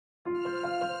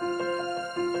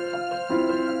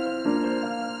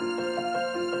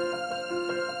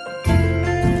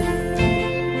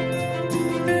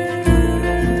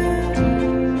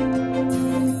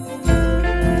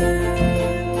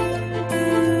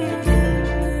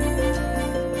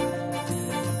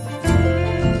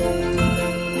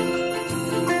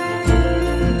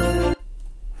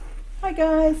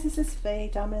this is Fee,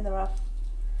 Diamond in the Rough.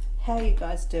 How are you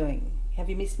guys doing? Have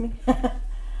you missed me?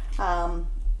 I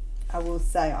will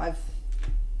say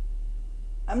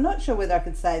I'm not sure whether I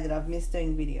could say that I've missed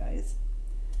doing videos.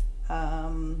 I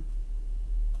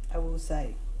will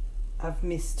say I've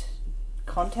missed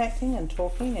contacting and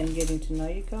talking and getting to know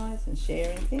you guys and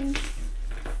sharing things.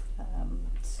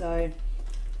 So,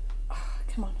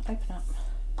 come on, open up.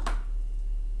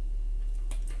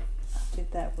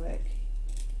 Did that work?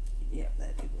 Yep,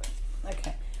 that did work.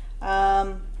 Okay.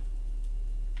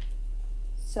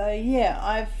 So yeah,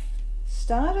 I've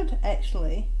started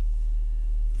actually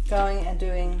going and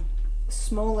doing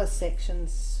smaller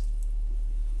sections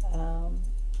of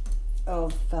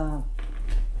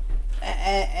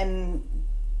and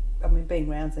I mean, being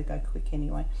rounds, they go quick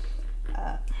anyway.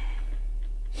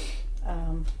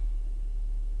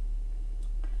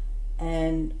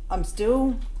 And I'm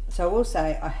still, so I will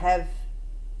say I have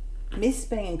missed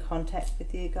being in contact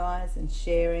with you guys and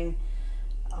sharing.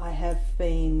 I have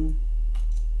been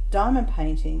diamond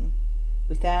painting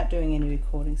without doing any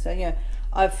recording. So yeah,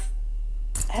 I've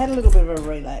had a little bit of a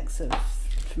relax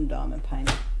from diamond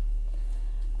painting,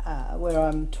 where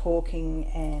I'm talking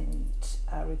and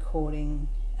recording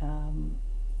and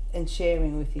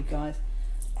sharing with you guys.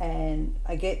 And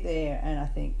I get there and I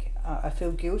think I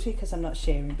feel guilty because I'm not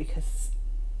sharing, because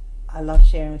I love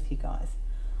sharing with you guys.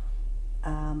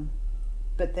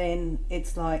 But then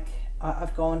it's like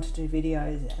I've gone to do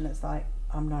videos and it's like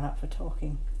I'm not up for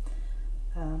talking.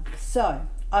 So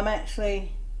I'm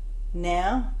actually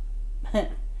now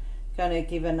going to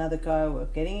give another go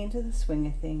of getting into the swing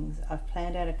of things. I've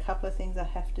planned out a couple of things I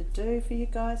have to do for you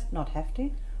guys. Not have to,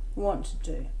 want to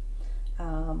do.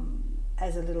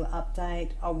 As a little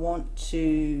update, I want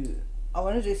to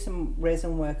do some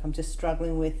resin work. I'm just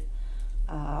struggling with,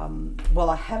 well,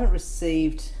 I haven't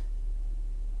received,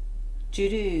 due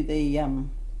to the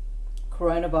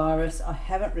coronavirus, I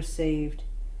haven't received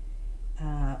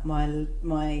my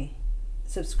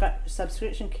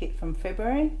subscription kit from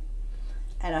February,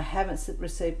 and I haven't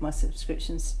received my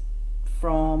subscriptions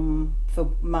for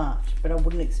March, but I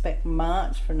wouldn't expect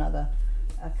March for another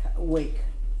week.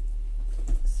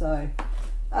 So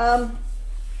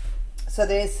so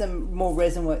there's some more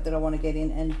resin work that I want to get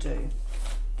in and do.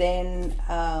 Then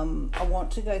I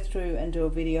want to go through and do a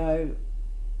video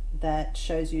that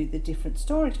shows you the different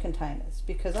storage containers,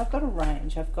 because I've got a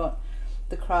range. I've got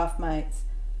the Craftmates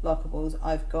lockables,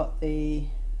 I've got the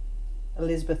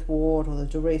Elizabeth Ward or the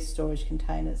Doris storage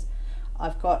containers,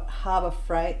 I've got Harbour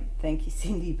Freight, thank you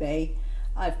Cindy B,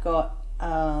 I've got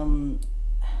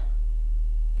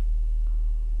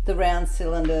the round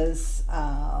cylinders,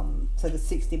 so the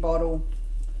 60 bottle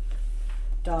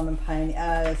diamond painting,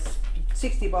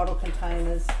 60 bottle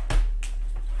containers,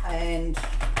 and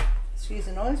excuse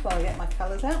the noise while I get my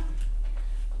colours out,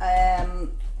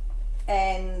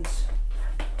 and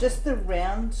just the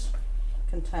round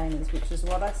containers, which is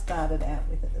what I started out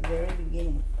with at the very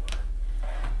beginning.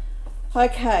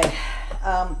 Okay,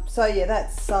 so yeah,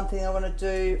 that's something I want to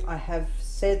do. I have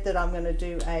said that I'm going to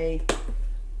do a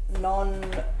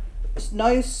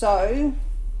no-sew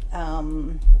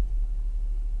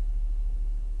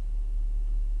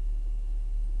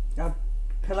a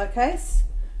pillowcase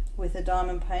with a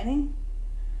diamond painting,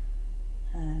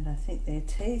 and I think they're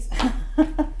teas. Hang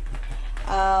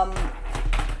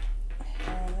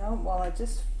on while I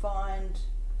just find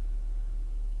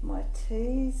my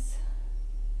teas.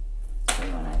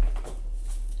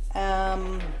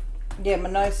 318. Yeah, my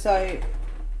no-sew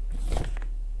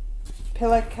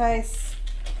pillowcase,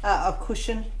 a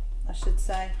cushion, I should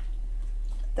say.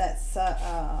 That's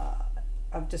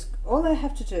I've just, all I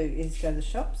have to do is go to the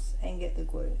shops and get the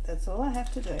glue. That's all I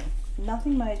have to do.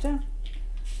 Nothing major.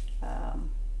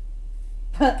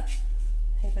 But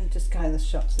even just going to the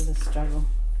shops is a struggle.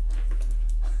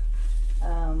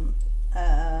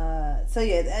 So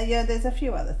yeah, there's a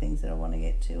few other things that I want to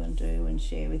get to and do and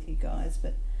share with you guys,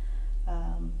 but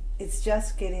it's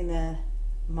just getting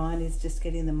mine is just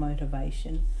getting the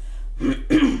motivation, which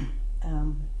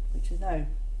is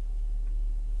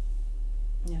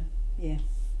yeah.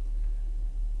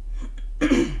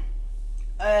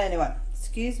 Anyway,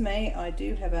 excuse me, I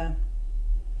do have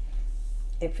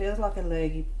it feels like a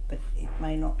lurgy, but it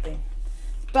may not be.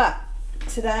 But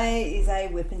today is a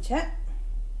whip and chat,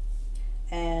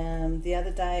 and the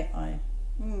other day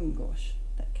gosh,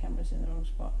 that camera's in the wrong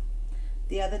spot.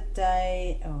 The other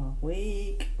day, or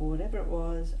week, or whatever it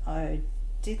was, I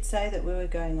did say that we were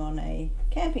going on a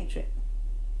camping trip,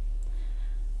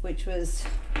 which was,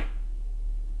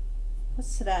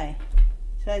 what's today?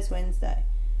 Today's Wednesday,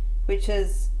 which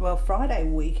is, well, Friday a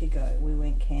week ago we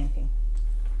went camping.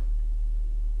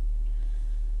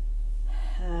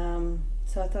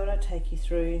 So I thought I'd take you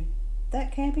through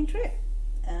that camping trip,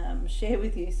 share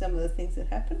with you some of the things that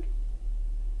happened,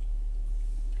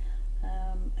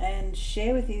 and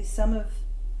share with you some of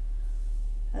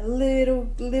a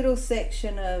little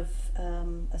section of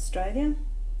Australia.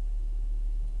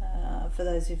 For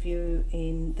those of you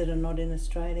that are not in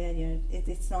Australia, you know,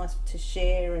 it's nice to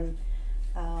share and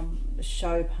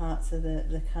show parts of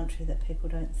the country that people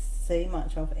don't see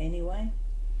much of anyway.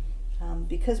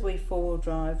 Because we four-wheel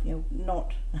drive, you know,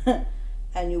 not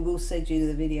and you will see due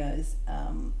to the videos,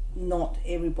 not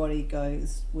everybody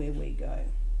goes where we go.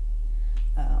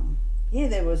 Yeah,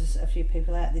 there was a few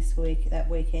people out that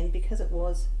weekend, because it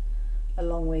was a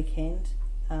long weekend,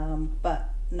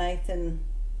 but Nathan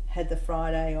had the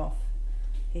Friday off.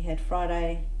 He had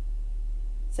Friday,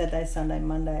 Saturday, Sunday,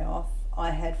 Monday off. I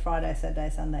had Friday,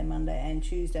 Saturday, Sunday, Monday and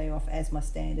Tuesday off as my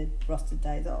standard rostered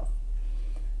days off.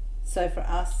 So for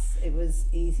us, it was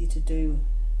easy to do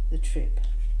the trip.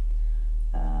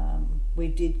 We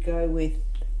did go with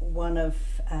one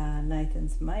of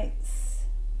Nathan's mates,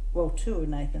 well, two of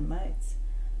Nathan's mates.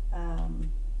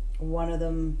 One of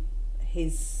them,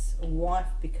 his wife,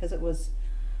 because it was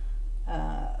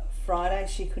Friday,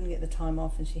 she couldn't get the time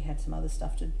off and she had some other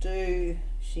stuff to do.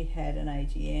 She had an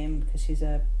AGM, because she's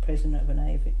a president of an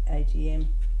AGM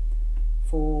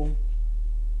for,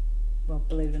 well,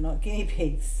 believe it or not, guinea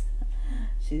pigs.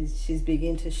 She's big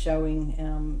into showing,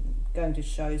 going to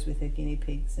shows with her guinea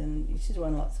pigs, and she's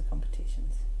won lots of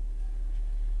competitions.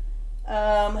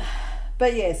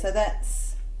 But yeah, so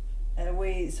that's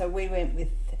we went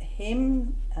with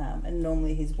him, and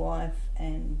normally his wife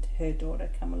and her daughter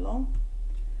come along.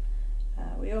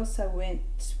 We also went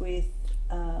with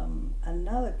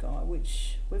another guy,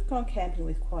 which we've gone camping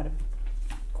with quite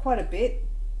a bit,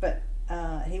 but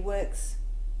he works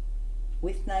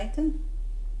with Nathan,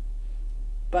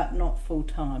 but not full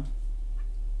time.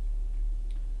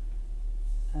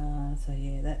 So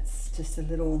yeah, that's just a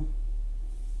little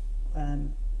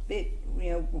bit.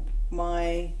 You know,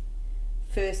 my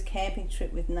first camping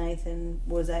trip with Nathan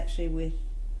was actually with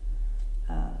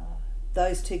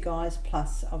those two guys,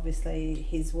 plus obviously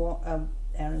his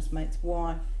Aaron's mate's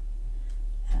wife.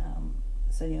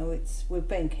 So you know, we've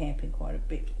been camping quite a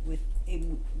bit with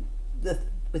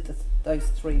those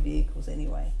three vehicles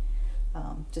anyway.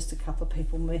 Just a couple of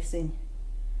people missing,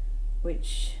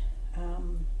 which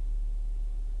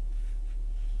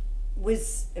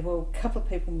was, well, a couple of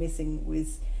people missing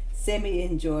was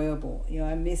semi-enjoyable. You know,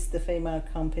 I missed the female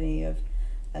company of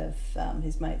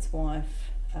his mate's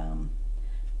wife,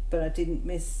 but I didn't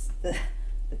miss the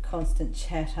constant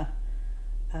chatter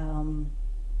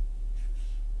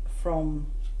from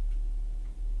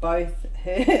both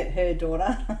her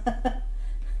daughter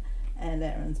and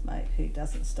Aaron's mate, who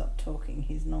doesn't stop talking.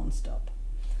 He's non-stop,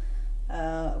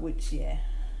 which, yeah.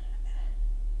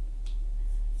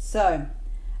 So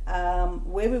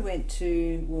where we went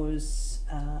to was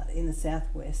in the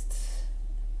southwest.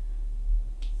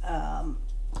 I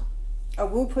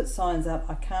will put signs up.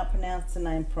 I can't pronounce the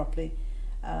name properly.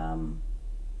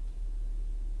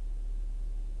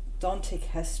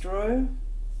 Donticastro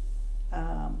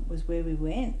was where we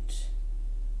went.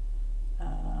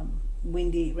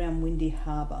 Around Windy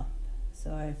Harbour.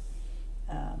 So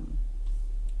I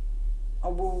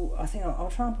think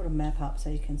I'll try and put a map up so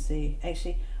you can see.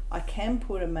 Actually, I can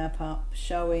put a map up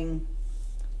showing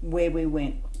where we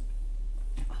went,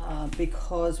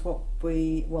 because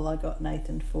I got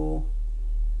Nathan for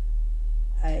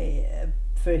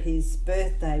his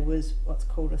birthday was what's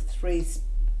called a three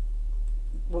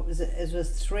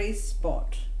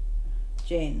spot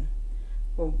gen,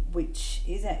 well, which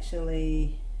is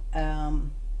actually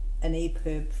an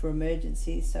EPIRB for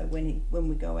emergencies. So when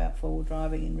we go out four-wheel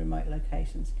driving in remote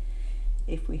locations,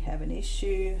 if we have an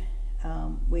issue,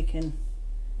 we can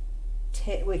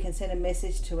send a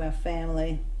message to our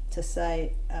family to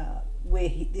say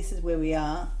this is where we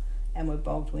are and we're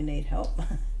bogged, we need help.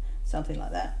 Something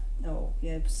like that, or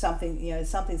you know,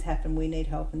 something's happened, we need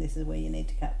help, and this is where you need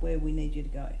to where we need you to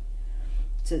go.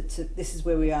 This is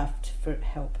where we are for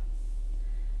help.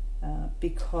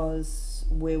 Because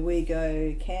where we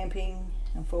go camping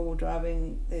and four-wheel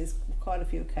driving, there's quite a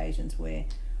few occasions where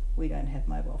we don't have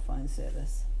mobile phone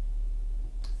service.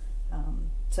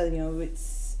 So you know,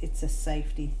 it's a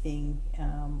safety thing.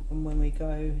 And when we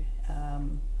go,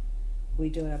 we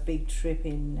do our big trip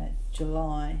in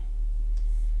July.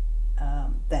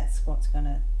 That's what's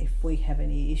gonna, if we have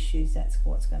any issues, that's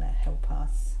what's gonna help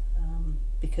us.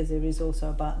 Because there is also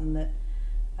a button that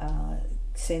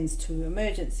sends to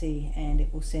emergency, and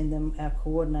it will send them our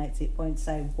coordinates. It won't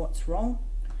say what's wrong,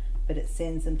 but it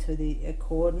sends them to the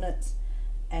coordinates,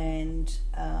 and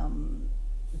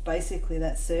basically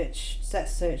that's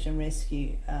search and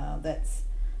rescue. That's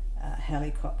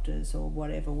helicopters or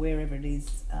whatever, wherever it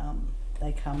is,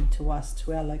 they come to us,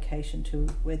 to our location, to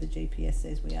where the GPS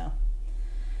says we are.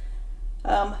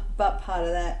 But part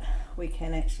of that, we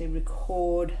can actually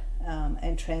record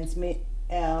and transmit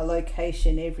our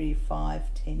location every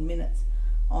 5-10 minutes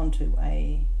onto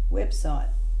a website,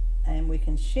 and we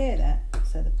can share that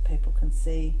so that people can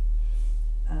see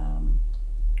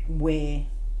where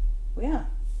we are.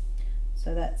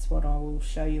 So that's what I will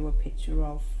show you a picture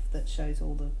of, that shows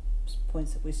all the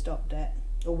points that we stopped at,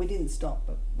 or we didn't stop,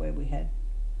 but where we had,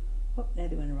 oh, now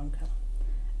they went the wrong colour,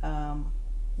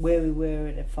 where we were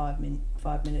at 5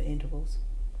 minute intervals.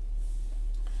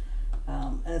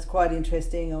 And it's quite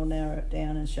interesting. I'll narrow it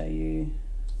down and show you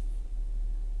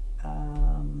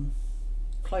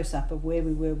close up of where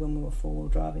we were when we were four-wheel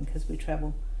driving, because we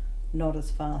travel not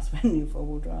as fast when you're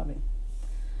four-wheel driving.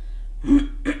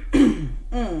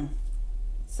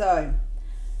 So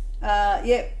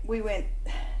yeah, we went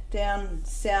down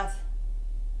south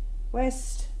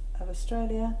west of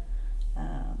Australia,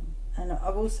 and I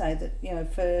will say that, you know,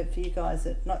 for you guys,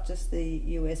 that not just the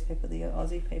US people, the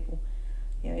Aussie people,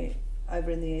 you know,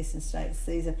 over in the eastern states,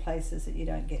 these are places that you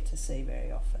don't get to see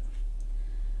very often.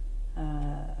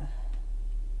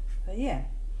 But yeah,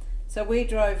 so we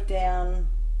drove down.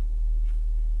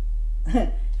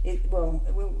 The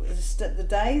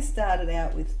day started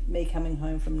out with me coming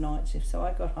home from night shift, so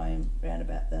I got home around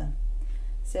about the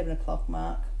 7 o'clock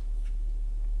mark,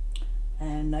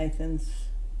 and Nathan's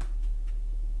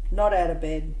not out of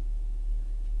bed,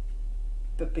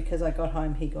 but because I got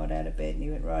home, he got out of bed, and he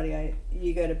went, "Rightio,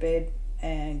 you go to bed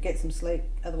and get some sleep,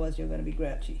 otherwise you're going to be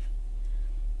grouchy."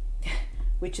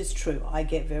 Which is true. I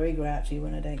get very grouchy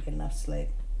when I don't get enough sleep,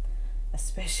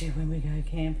 especially when we go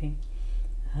camping.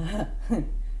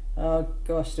 Oh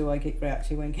gosh, do I get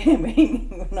grouchy when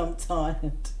camping when I'm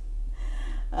tired.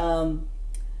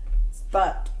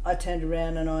 But I turned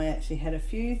around and I actually had a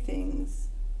few things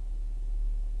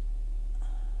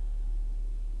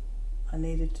I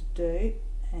needed to do.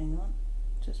 Hang on,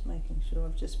 just making sure.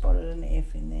 I've just spotted an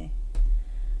F in there.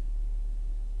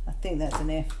 I think that's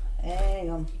an F. Hang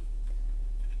on.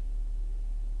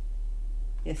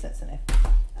 Yes, that's an F.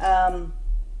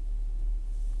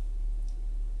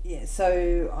 Yeah,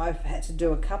 so I've had to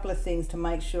do a couple of things to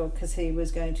make sure, because he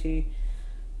was going to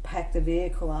pack the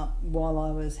vehicle up while I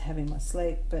was having my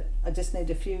sleep, but I just need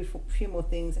a few more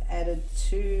things added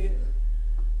to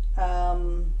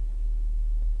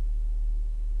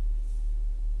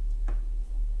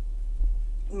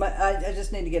I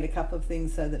just need to get a couple of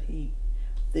things so that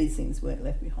these things weren't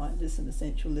left behind, just some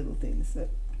essential little things that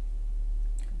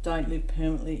don't live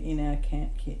permanently in our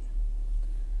camp kit.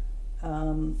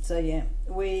 So yeah,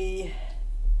 we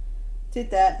did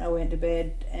that, and I went to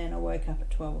bed, and I woke up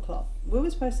at 12 o'clock. We were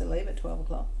supposed to leave at 12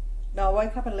 o'clock. No, I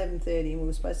woke up at 11:30, and we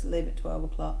were supposed to leave at 12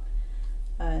 o'clock.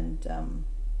 And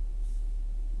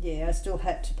yeah, I still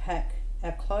had to pack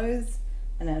our clothes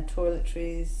and our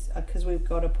toiletries, because we've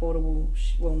got a portable,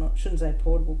 well, shouldn't say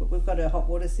portable, but we've got a hot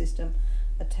water system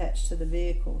attached to the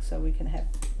vehicle, so we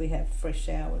have fresh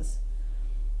showers.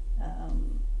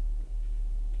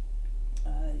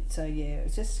 So yeah, it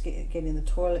was just getting the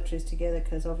toiletries together,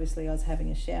 because obviously I was having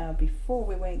a shower before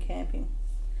we went camping.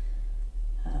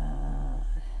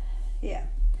 Yeah.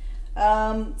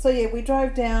 So yeah, we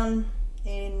drove down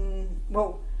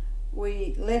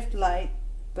we left late,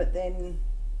 but then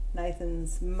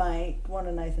one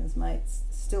of Nathan's mates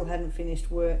still hadn't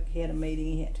finished work. He had a meeting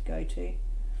he had to go to.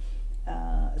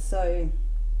 So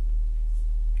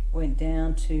went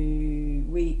down to,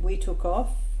 we took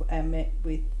off and met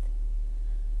with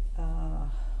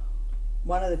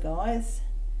one of the guys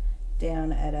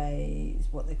down at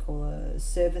what they call a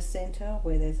service centre,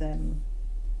 where there's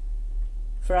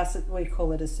for us we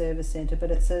call it a service centre,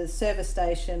 but it's a service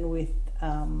station with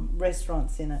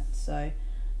restaurants in it. So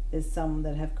there's some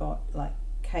that have got like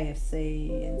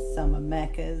KFC, and some are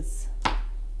Macca's.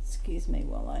 Excuse me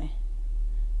while I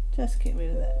just get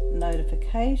rid of that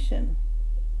notification.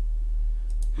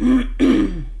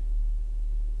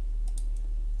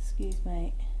 Excuse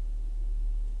me.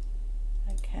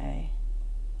 Okay.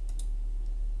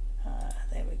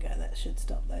 There we go. That should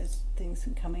stop those things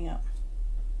from coming up.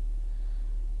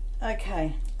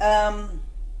 Okay.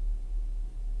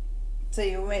 So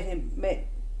you met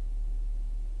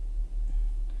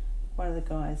one of the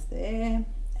guys there,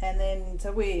 and then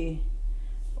so we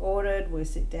ordered. We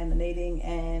sit down and eating,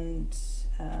 and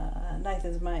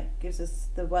Nathan's mate gives us,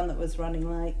 the one that was running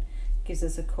late, gives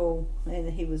us a call,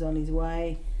 and he was on his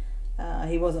way.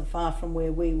 He wasn't far from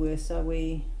where we were, so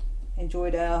we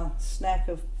enjoyed our snack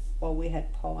of, we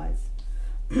had pies.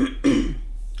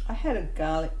 I had a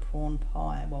garlic prawn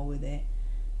pie while we were there,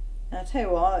 and I tell you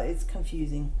what, it's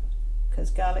confusing because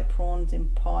garlic prawns in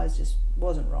pies just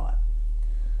wasn't right.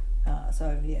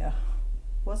 So yeah,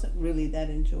 wasn't really that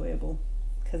enjoyable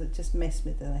because it just messed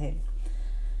with the head.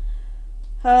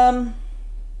 Hang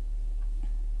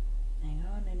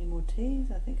on, any more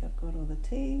teas? I think I've got all the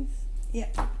teas. Yeah.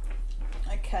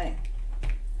 Okay.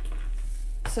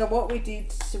 So what we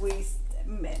did, so we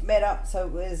met up, so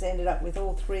it was ended up with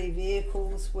all 3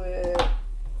 vehicles were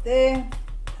there,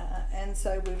 and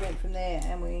so we went from there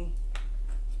and we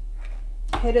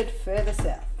headed further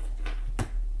south.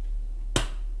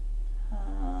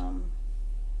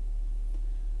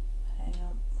 Hang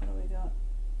on, what do we got?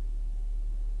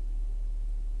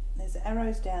 There's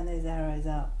arrows down, there's arrows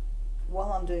up.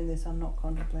 While I'm doing this, I'm not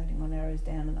contemplating on arrows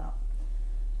down and up.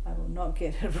 I will not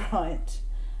get it right.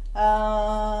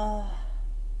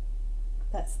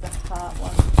 That's the heart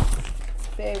one.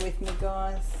 Bear with me,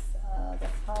 guys. The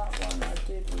heart one, I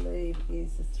do believe,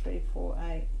 is the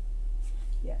 348.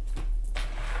 Yeah.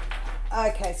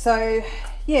 Okay, so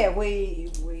yeah, we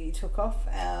took off.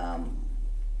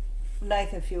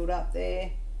 Nathan fueled up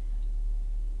there.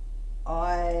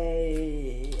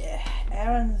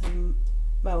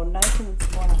 Nathan's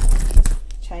one, just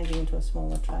changing into a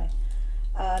smaller tray.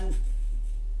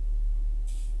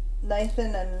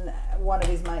 Nathan and one of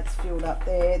his mates fueled up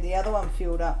there. The other one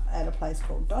fueled up at a place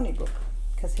called Donnybrook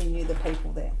because he knew the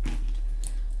people there.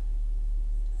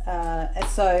 And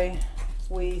so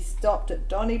we stopped at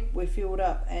we fueled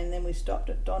up, and then we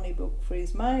stopped at Donnybrook for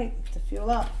his mate to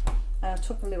fuel up. And I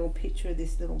took a little picture of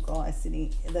this little guy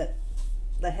sitting, that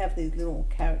they have these little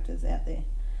characters out there.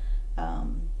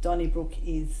 Donnybrook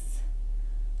is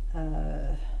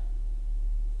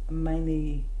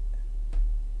mainly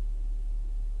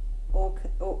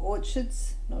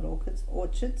orchards, not orchids,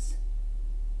 orchards,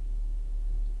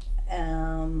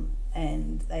 and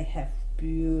they have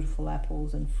beautiful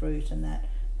apples and fruit and that.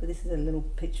 But this is a little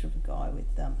picture of a guy with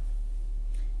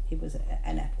he was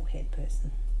an apple head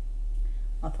person.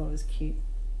 I thought it was cute.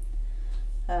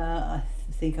 I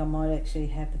think I might actually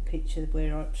have the picture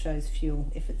where it shows fuel.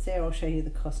 If it's there, I'll show you the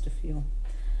cost of fuel.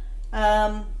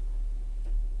 But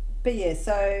yeah,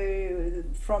 so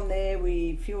from there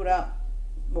we fueled up.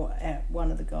 Well,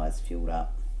 one of the guys fueled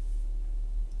up,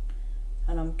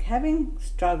 and I'm having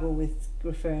struggle with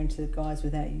referring to the guys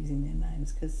without using their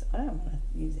names because I don't want to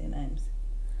use their names.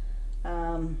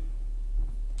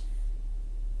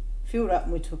 Fueled up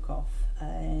and we took off,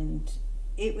 and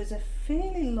it was a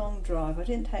fairly long drive. I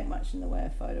didn't take much in the way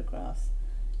of photographs.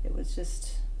 It was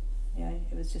just,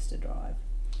 it was just a drive.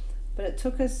 But it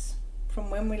took us from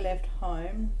when we left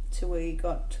home till we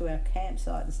got to our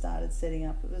campsite and started setting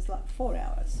up. It was like 4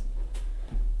 hours.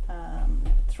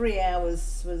 3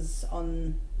 hours was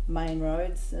on main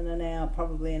roads, and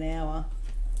probably an hour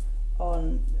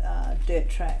on dirt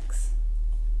tracks.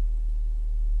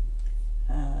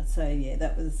 So yeah,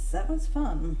 that was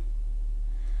fun.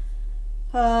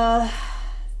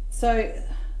 So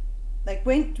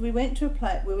we went to a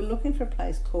place. We were looking for a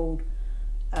place called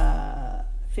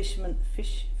Fish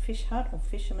Hut or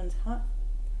Fisherman's Hut.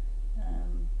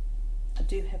 I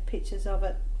do have pictures of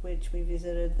it, which we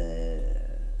visited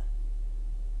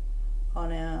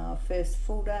on our first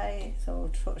full day, so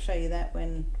I'll show you that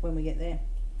when we get there.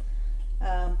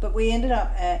 But we ended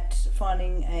up at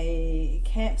finding a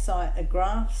campsite, a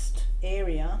grassed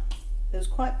area. It was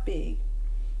quite big,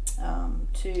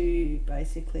 to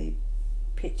basically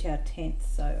pitch our tents.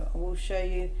 So I will show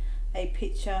you a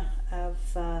picture of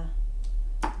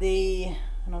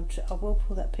and I will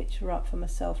pull that picture up for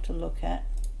myself to look at.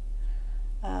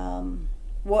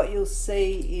 What you'll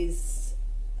see is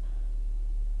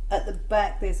at the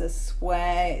back there's a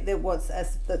swag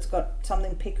that's got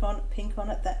something pink on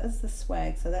it. That is the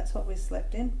swag, so that's what we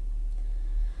slept in.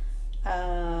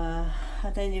 And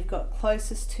then you've got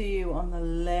closest to you on the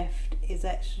left is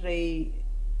actually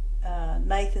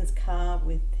Nathan's car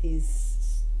with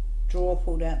his drawer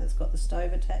pulled out that's got the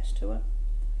stove attached to it.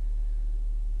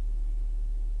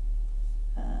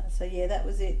 So yeah, that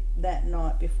was it that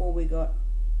night before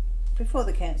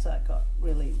the campsite got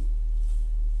really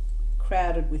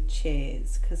crowded with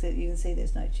chairs, because you can see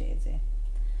there's no chairs there.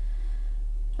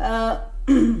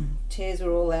 Chairs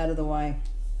were all out of the way.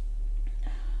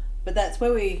 But that's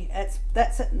where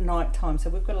that's at night time, so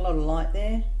we've got a lot of light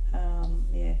there.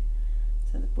 Yeah,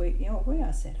 so we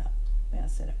are set up. We are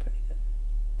set up pretty good.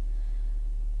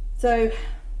 So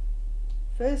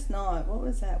first night, what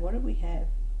was that? What did we have?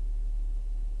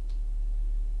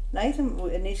 Nathan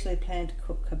initially planned to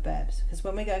cook kebabs, because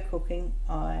when we go cooking,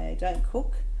 I don't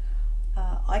cook.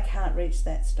 I can't reach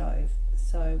that stove.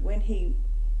 So when he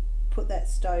put that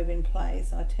stove in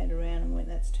place, I turned around and went,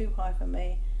 that's too high for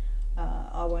me.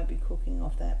 I won't be cooking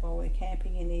off that while we're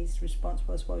camping. And his response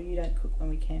was, well, you don't cook when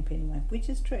we camp anyway, which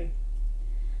is true.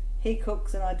 He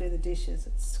cooks and I do the dishes.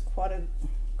 It's quite a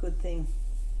good thing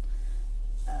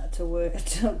to work.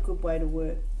 It's a good way to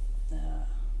work.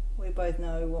 We both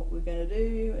know what we're going to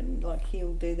do, and like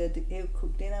he'll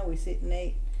cook dinner, we sit and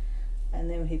eat,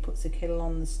 and then he puts the kettle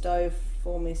on the stove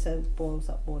for me, so it boils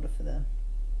up water for the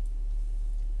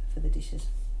dishes.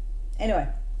 Anyway,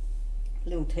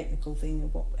 little technical thing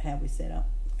of how we set up,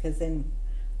 because then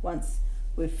once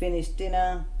we've finished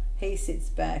dinner, he sits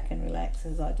back and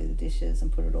relaxes. I do the dishes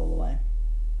and put it all away.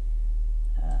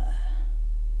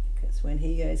 Because when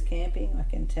he goes camping, I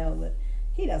can tell that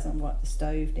he doesn't wipe the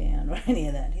stove down or any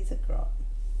of that. He's a grot.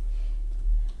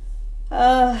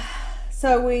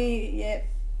 So we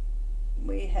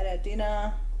had our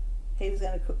dinner. He was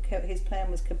going to cook. His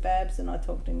plan was kebabs, and I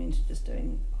talked him into just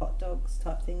doing hot dogs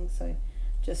type things. So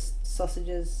just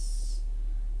sausages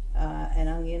and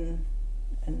onion,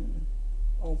 and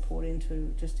all poured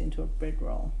into a bread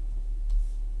roll.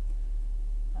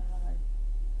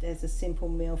 There's a simple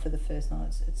meal for the first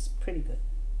night. It's pretty good.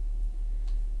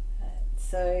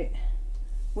 So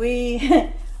we,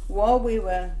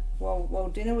 while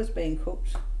dinner was being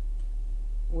cooked,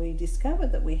 we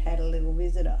discovered that we had a little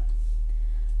visitor.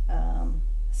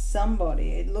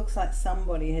 It looks like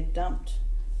somebody had dumped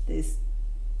this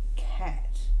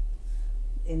cat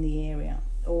in the area,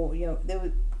 or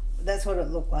that's what it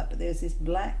looked like. But there was this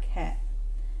black cat,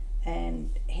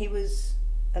 and he was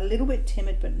a little bit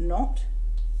timid, but not.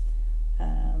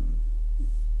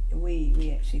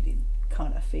 We actually did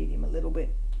kind of feed him a little bit.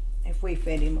 If we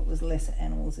fed him, it was less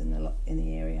animals in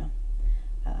the area.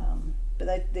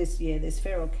 But this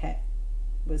feral cat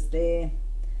was there.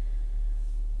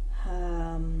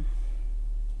 And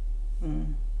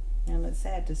it's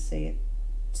sad to see it.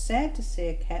 Sad to see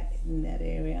a cat in that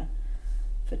area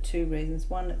for two reasons.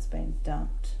 One, it's been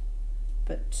dumped,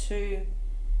 but two,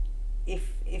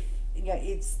 if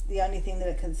it's the only thing that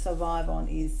it can survive on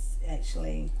is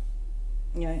actually,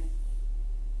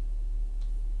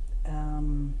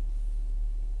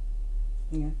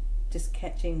 just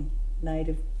catching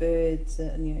native birds,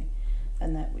 and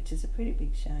that, which is a pretty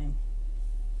big shame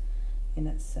in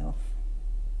itself.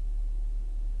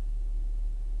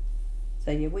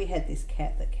 So we had this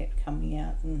cat that kept coming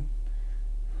out, and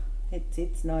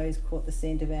its nose caught the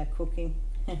scent of our cooking.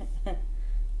 I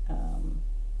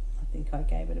think I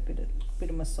gave it a bit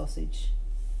of my sausage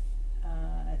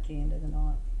at the end of the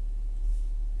night.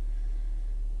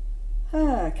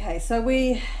 Okay, so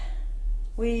we had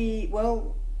the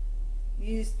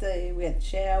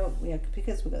shower.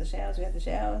 Because we got the showers. We had the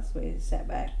showers. We sat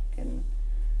back and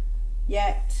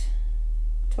yacked,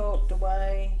 talked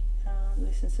away,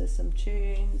 listened to some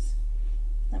tunes,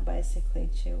 and basically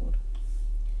chilled.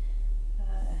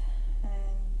 And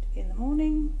in the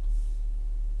morning,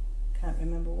 can't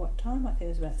remember what time. I think it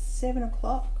was about 7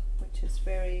 o'clock, which is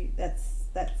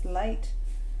that's late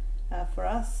for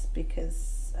us,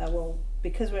 because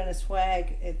we're in a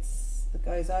swag. It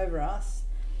goes over us.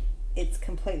 It's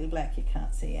completely black. You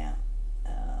can't see out.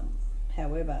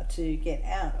 However, to get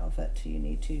out of it, you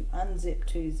need to unzip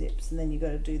 2 zips, and then you've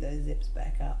got to do those zips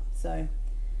back up. So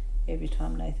every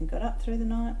time Nathan got up through the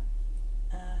night,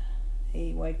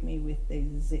 he woke me with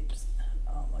these zips.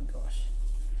 Oh my gosh.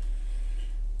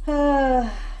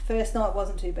 First night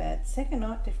wasn't too bad. Second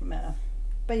night, different matter.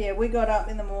 But yeah, we got up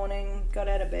in the morning, got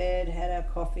out of bed, had our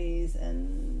coffees,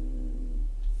 and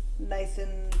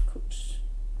Nathan cooked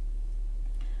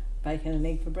bacon and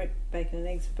eggs for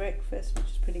breakfast, which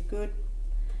is pretty good.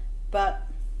 But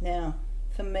now,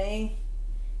 for me,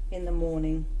 in the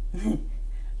morning,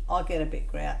 I get a bit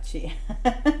grouchy.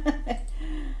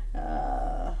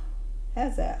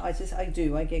 How's that? I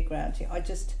get grouchy.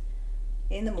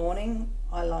 In the morning,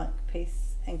 I like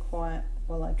peace and quiet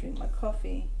while I drink my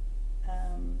coffee.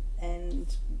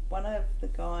 And one of the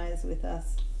guys with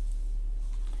us,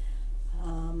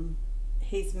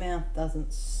 his mouth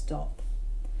doesn't stop.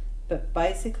 But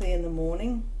basically in the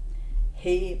morning,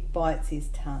 he bites his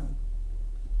tongue.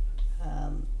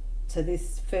 So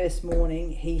this first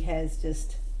morning, he has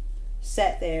just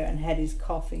sat there and had his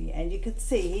coffee, and you could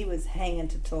see he was hanging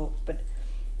to talk, but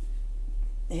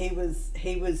he was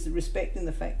respecting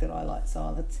the fact that I like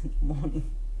silence in the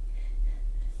morning,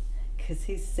 because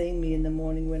he's seen me in the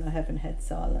morning when I haven't had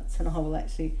silence, and I will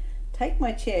actually take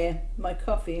my chair, my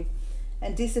coffee,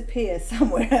 and disappear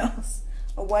somewhere else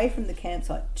away from the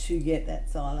campsite to get that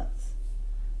silence.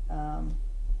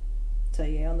 So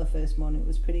yeah, on the first morning it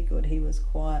was pretty good. He was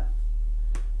quiet.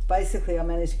 Basically I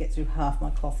managed to get through half my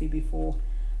coffee before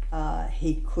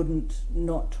he couldn't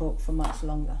not talk for much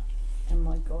longer. And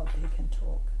my God, he can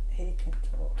talk. He can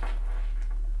talk.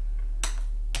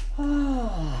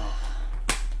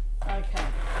 Okay.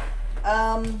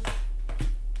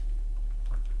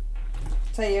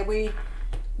 So yeah,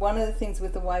 one of the things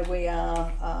with the way we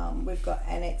are, we've got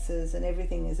annexes and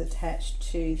everything is attached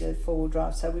to the four-wheel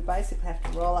drive. So we basically have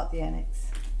to roll up the annex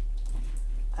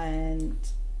and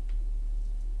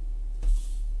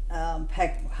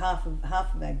pack half of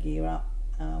our gear up.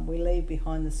 We leave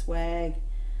behind the swag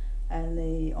and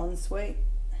the ensuite,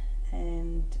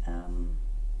 and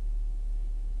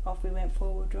off we went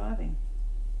forward driving,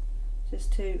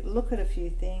 just to look at a few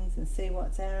things and see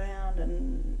what's around.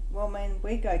 And well, I mean,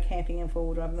 we go camping and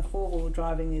four-wheel driving. The four-wheel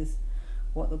driving is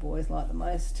what the boys like the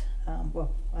most.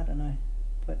 Well, I don't know,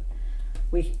 but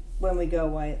when we go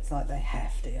away, it's like they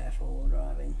have to go four-wheel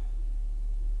driving.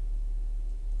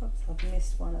 Oops, I've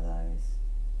missed one of those.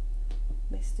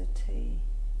 Missed a T.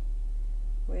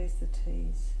 Where's the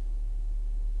T's?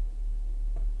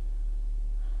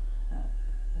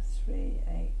 3,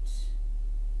 8.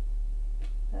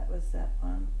 That was that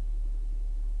one.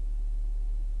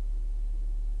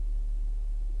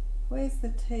 Where's the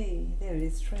T? There it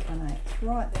is, 318. It's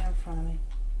right there in front of me.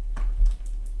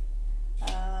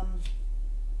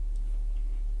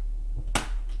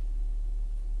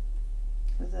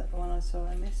 Was that the one I saw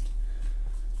I missed?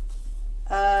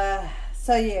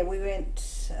 So yeah, we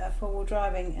went four-wheel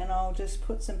driving, and I'll just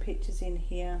put some pictures in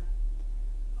here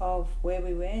of where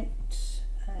we went,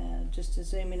 just to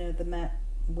zoom in at the map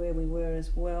where we were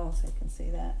as well, so you can see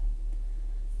that.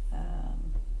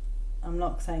 I'm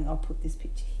not saying I'll put this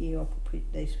picture here or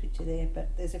put this picture there,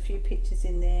 but there's a few pictures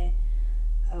in there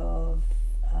of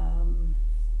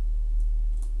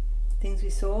things we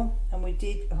saw, and we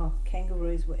did. Oh,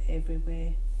 kangaroos were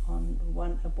everywhere on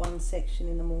one section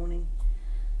in the morning.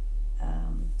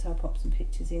 So I popped some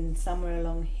pictures in somewhere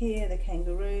along here, the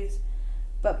kangaroos.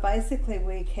 But basically,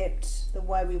 we kept the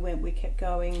way we went. We kept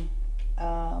going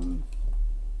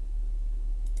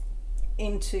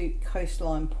into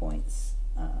coastline points,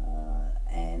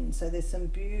 and so there's some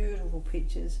beautiful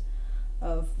pictures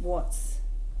of what's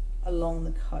along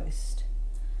the coast.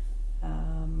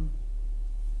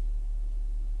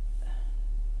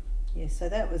 Yeah, so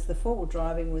that was the four-wheel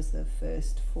driving. Was the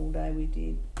first full day we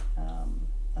did.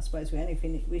 I suppose we only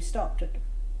finished. We stopped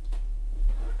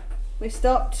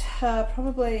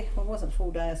probably. Well, it wasn't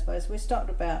full day. I suppose we stopped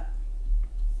about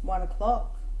 1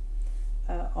 o'clock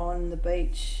on the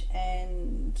beach,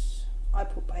 and I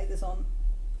put bathers on,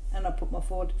 and I put my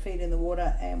feet in the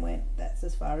water and went. That's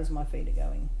as far as my feet are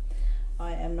going.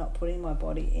 I am not putting my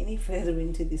body any further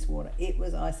into this water. It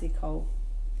was icy cold.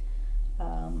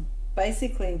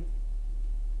 Basically,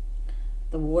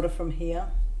 the water from here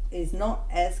is not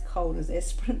as cold as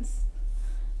Esperance,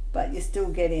 but you're still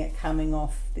getting it coming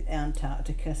off the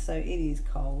Antarctica, so it is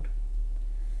cold.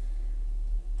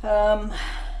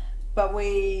 But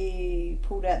we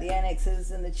pulled out the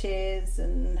annexes and the chairs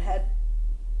and had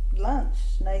lunch.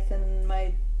 Nathan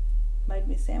made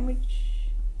me a sandwich.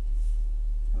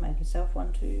 I made myself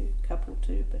one too, couple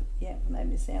too, but yeah, made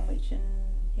me a sandwich, and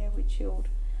yeah, we chilled.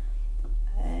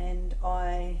 And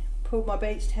I pulled my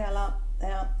beach towel out,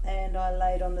 and I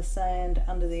laid on the sand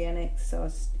under the annex, so I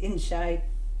was in shade,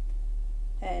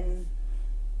 and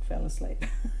fell asleep.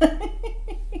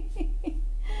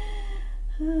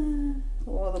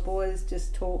 While the boys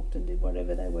just talked and did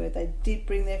whatever they were. They did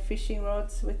bring their fishing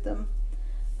rods with them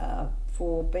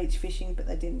for beach fishing, but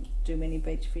they didn't do any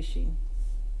beach fishing.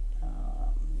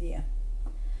 Yeah.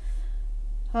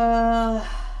 Oh,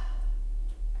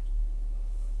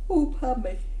 pardon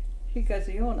me. Here goes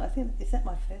a yawn. I think, is that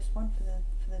my first one for the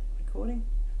recording?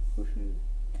 Woohoo.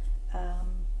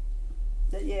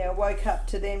 But yeah, I woke up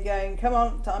to them going, come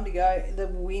on, time to go. The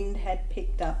wind had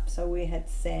picked up, so we had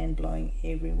sand blowing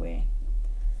everywhere.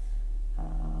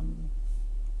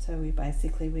 So we got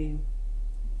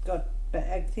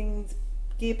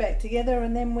gear back together,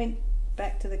 and then went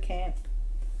back to the camp.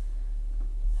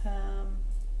 And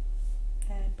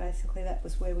basically that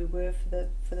was where we were for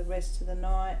the rest of the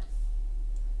night.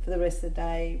 For the rest of the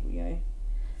day, you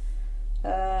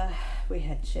know, we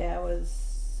had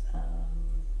showers.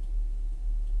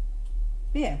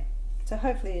 Yeah, so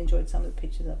hopefully you enjoyed some of the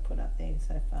pictures I've put up there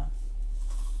so far.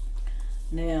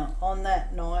 Now, on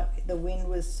that night, the wind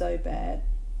was so bad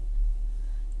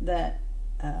that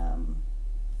the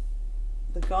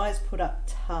guys put up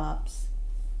tarps.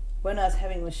 When I was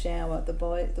having the shower, the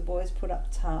boys put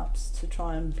up tarps to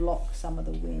try and block some of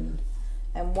the wind.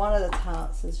 And one of the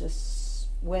tarps is just,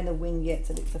 when the wind gets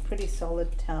it, it's a pretty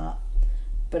solid tarp,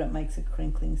 but it makes a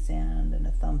crinkling sound and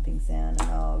a thumping sound, and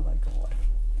oh my God.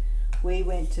 we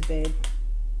went to bed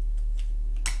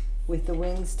with the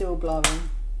wind still blowing,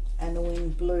 and the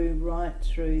wind blew right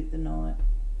through the night,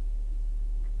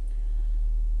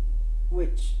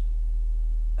 which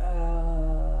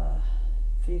for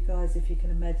you guys, if you can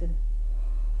imagine,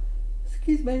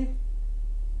 excuse me,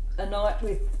 a night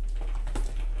with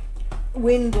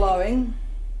wind blowing.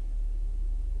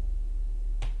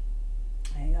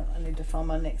 Hang on, I need to find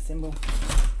my next symbol.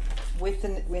 With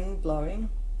the wind blowing.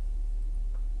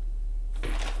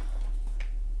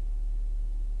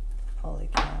 Holy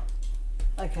cow.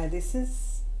 Okay, this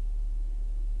is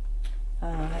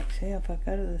actually, if I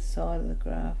go to the side of the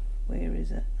graph, where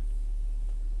is it?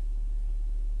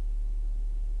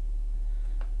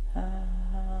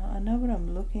 I know what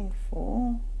I'm looking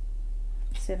for.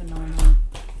 799.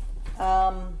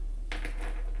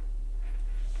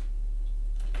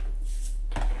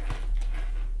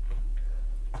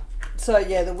 So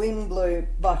yeah, the wind blew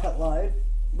bucket load,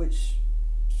 which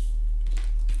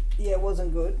yeah,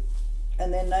 wasn't good.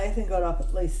 And then Nathan got up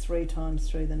at least 3 times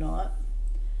through the night.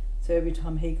 So every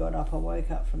time he got up, I woke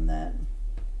up from that.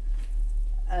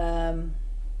 And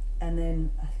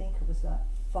then I think it was like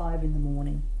 5 in the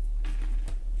morning.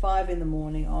 5 in the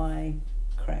morning, I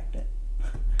cracked it.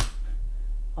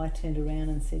 I turned around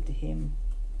and said to him,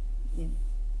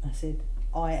 I said,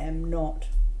 I am not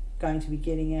going to be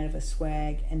getting out of a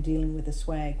swag and dealing with a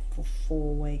swag for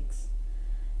 4 weeks.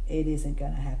 It isn't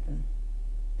going to happen.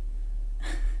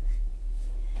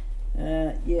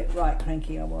 Yeah, right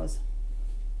cranky I was.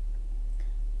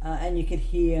 And you could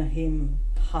hear him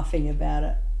huffing about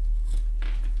it.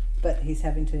 But he's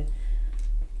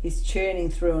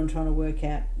churning through and trying to work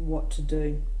out what to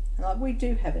do. And like, we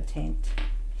do have a tent.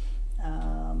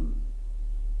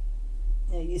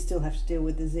 You still have to deal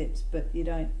with the zips, but you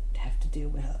don't have to deal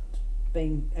with it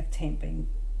being a tent being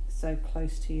so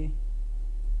close to you.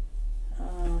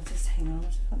 Just hang on, I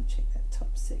just want to check that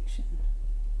top section.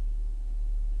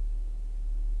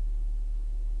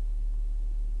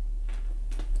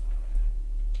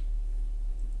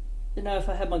 You know, if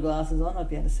I had my glasses on, I'd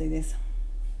be able to see this.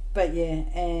 But yeah,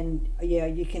 and yeah,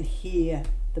 you can hear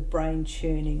the brain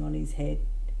churning on his head,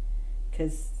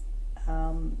 because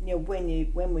you know,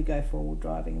 when we go forward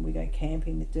driving and we go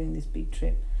camping, doing this big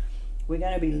trip, we're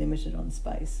going to be limited on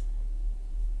space.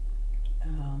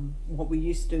 What we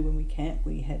used to do when we camped,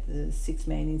 we had the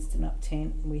 6-man instant up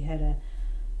tent. We had a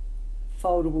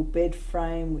foldable bed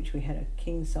frame, which we had a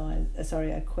queen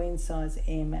size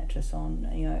air mattress on.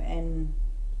 You know, and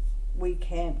we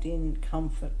camped in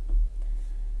comfort.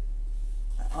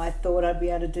 I thought I'd be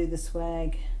able to do the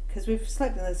swag, because we've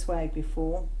slept in the swag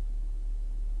before.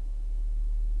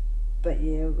 But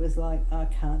yeah, it was like, I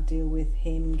can't deal with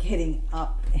him getting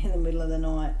up in the middle of the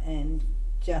night and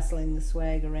jostling the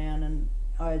swag around, and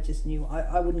I just knew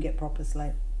I wouldn't get proper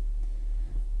sleep.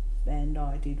 And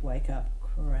I did wake up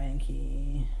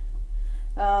cranky.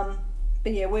 But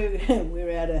yeah, we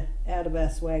were out of our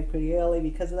swag pretty early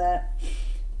because of that.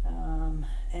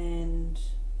 And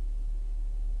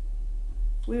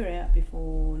we were out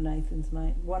before Nathan's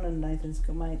mate. One of Nathan's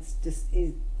mates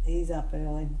he's up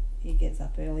early. He gets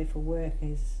up early for work.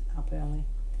 He's up early.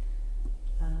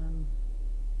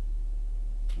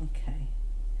 Okay,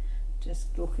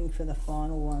 just looking for the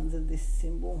final ones of this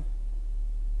symbol.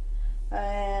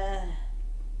 And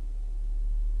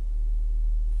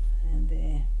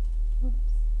there. Oops.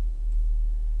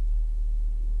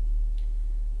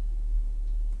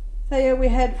 So yeah, we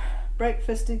had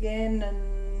breakfast again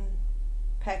and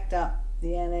packed up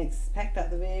the annex, packed up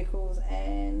the vehicles,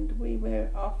 and we were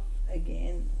off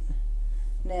again.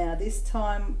 Now this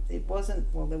time it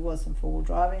wasn't, well, there wasn't four-wheel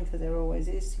driving, because there always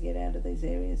is to get out of these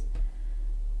areas,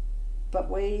 but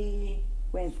we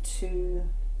went to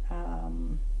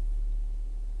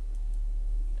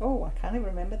oh, I can't even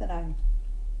remember the name.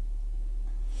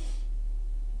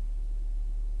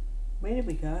 Where did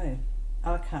we go?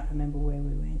 I can't remember where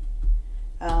we went.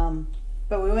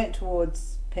 But we went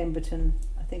towards Pemberton,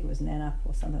 I think it was Nannup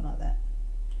or something like that,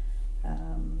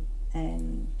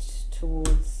 and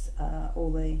towards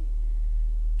all the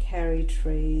carry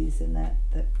trees and that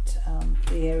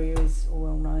the area is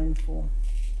well known for.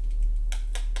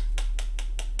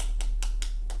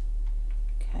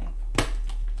 Okay.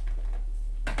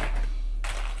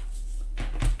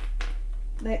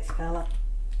 Next colour.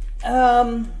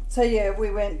 So yeah,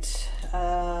 we went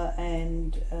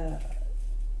and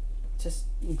just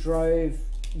drove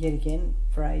yet again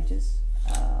for ages,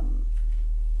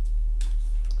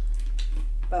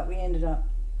 but we ended up,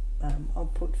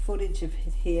 I'll put footage of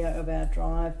here of our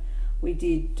drive. We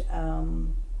did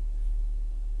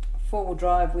four-wheel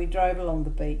drive. We drove along the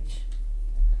beach,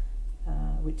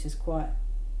 which is quite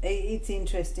it's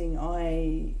interesting.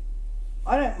 I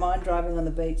don't mind driving on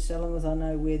the beach so long as I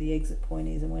know where the exit point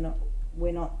is, and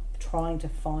we're not trying to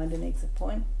find an exit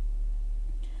point.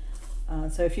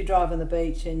 So if you drive on the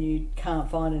beach and you can't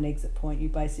find an exit point, you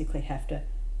basically have to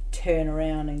turn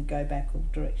around and go back the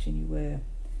direction you were.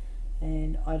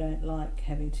 And I don't like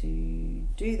having to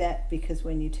do that, because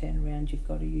when you turn around you've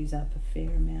got to use up a fair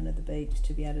amount of the beach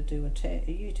to be able to do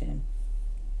a U-turn.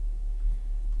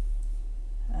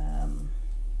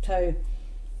 So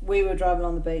we were driving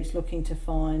on the beach looking to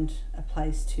find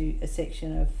a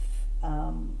section of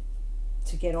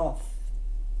to get off,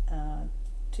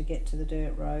 to get to the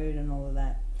dirt road and all of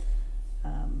that,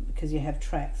 because you have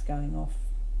tracks going off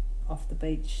the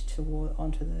beach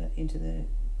into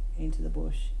the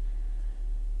bush.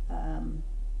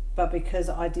 But because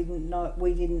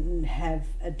we didn't have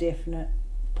a definite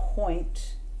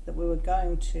point that we were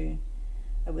going to,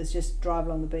 it was just drive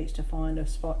along the beach to find a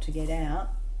spot to get out.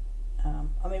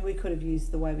 I mean, we could have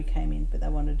used the way we came in, but they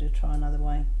wanted to try another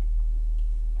way.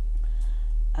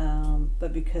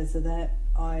 But because of that,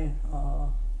 I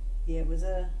was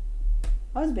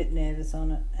a bit nervous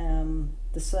on it.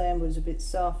 The sand was a bit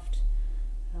soft,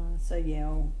 so yeah,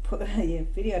 I'll put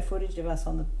video footage of us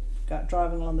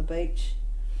driving along the beach.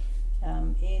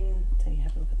 So you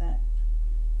have a look at that.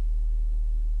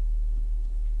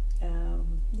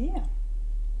 Yeah,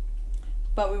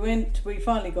 but we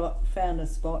finally found a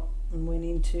spot and went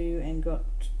into and got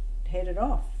headed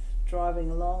off, driving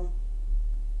along.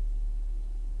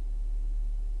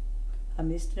 I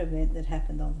missed an event that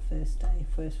happened on the first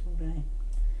full day.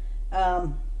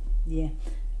 Yeah,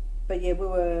 but yeah,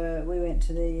 we went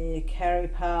to the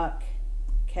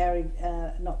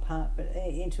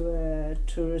into a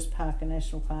tourist park, a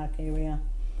national park area,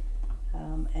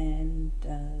 and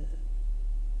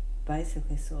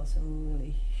basically saw some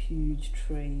really huge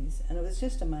trees, and it was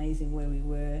just amazing where we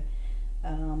were.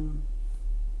 And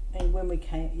when we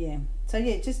came, so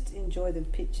yeah, just enjoy the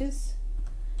pictures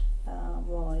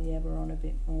while I yabber on a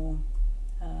bit more.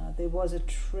 There was a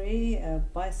tree, a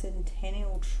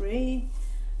bicentennial tree,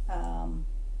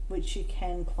 which you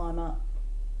can climb up,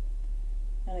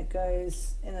 and it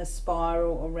goes in a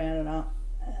spiral around and up.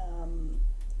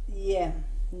 Yeah,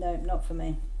 no, not for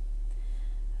me.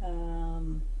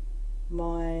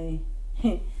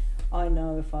 I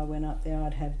know if I went up there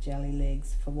I'd have jelly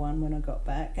legs, for one, when I got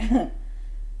back,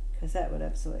 because that would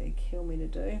absolutely kill me to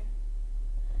do,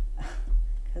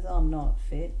 because I'm not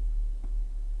fit,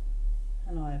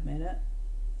 and I admit it.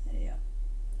 Yeah.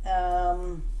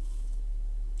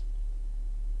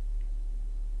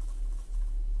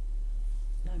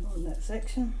 No more in that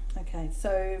section. Okay,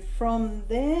 so from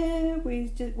there we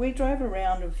drove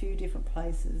around a few different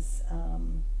places.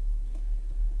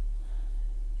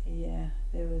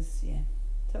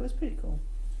 So it was pretty cool.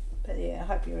 But yeah, I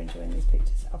hope you're enjoying these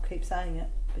pictures. I'll keep saying it,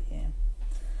 but yeah.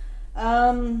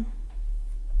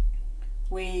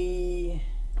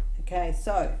 Okay,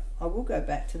 so I will go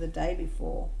back to the day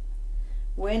before.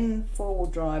 When four-wheel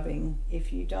driving,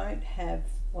 if you don't have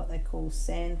what they call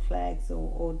sand flags,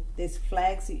 or there's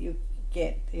flags that you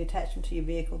attach them to your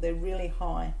vehicle, they're really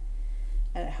high,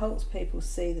 and it helps people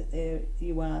see that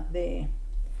you aren't there.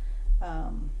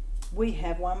 We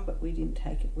have one, but we didn't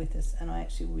take it with us, and I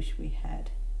actually wish we had,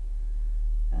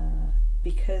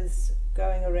 because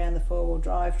going around the four-wheel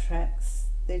drive tracks,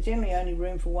 there's generally only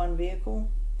room for one vehicle,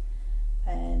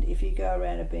 and if you go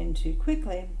around a bend too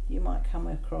quickly, you might come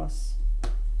across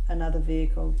another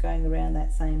vehicle going around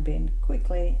that same bend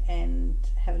quickly and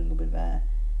have a little bit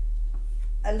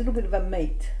of a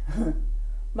meet.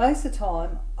 Most of the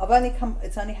time,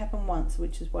 it's only happened once,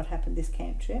 which is what happened this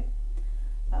camp trip.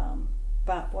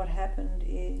 But what happened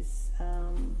is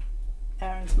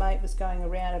Aaron's mate was going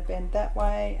around a bend that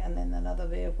way, and then another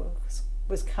vehicle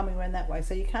was coming around that way,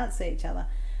 so you can't see each other,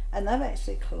 and they've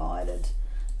actually collided.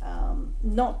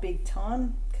 Not big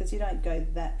time, because you don't go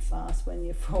that fast when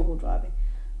you're four-wheel driving,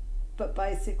 but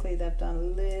basically they've done a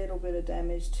little bit of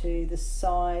damage to the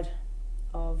side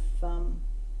of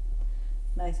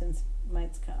Nathan's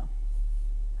mate's car,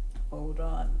 four-wheel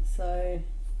drive. So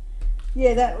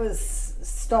yeah, that was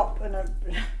stop and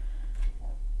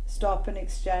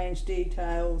exchange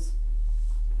details,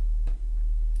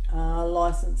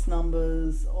 license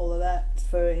numbers, all of that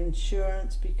for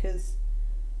insurance, because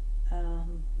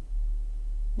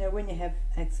when you have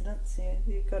accidents,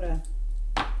 you've got to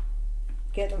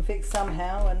get them fixed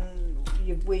somehow, and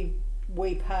we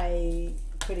pay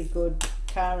pretty good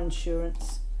car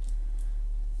insurance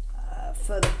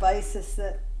for the basis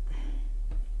that,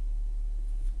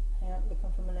 hang on,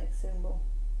 looking for my next symbol.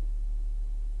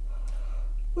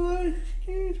 Oh,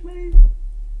 excuse me.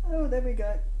 Oh, there we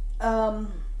go.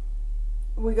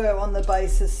 we go on the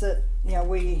basis that, you know,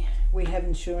 we have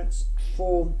insurance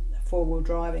for four-wheel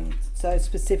driving, so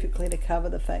specifically to cover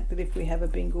the fact that if we have a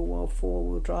bingle while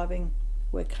four-wheel driving,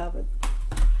 we're covered.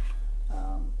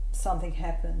 Something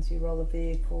happens, you roll a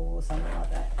vehicle or something like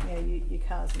that, you know, your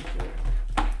car's insured.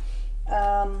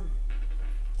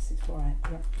 648,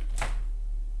 yeah.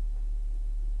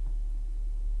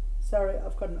 Sorry,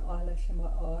 I've got an eyelash in my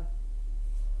eye.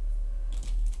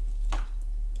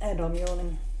 And I'm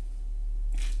yawning.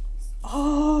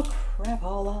 Oh,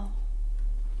 crapola.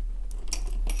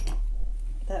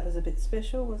 That was a bit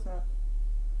special, wasn't it?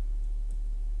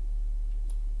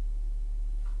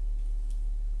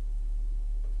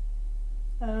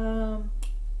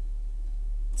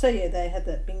 So yeah, they had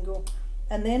that bingle.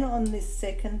 And then on this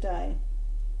second day,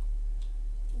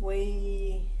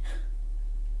 we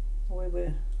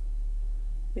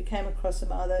came across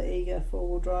some other eager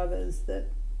four-wheel drivers that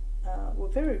were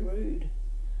very rude.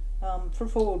 For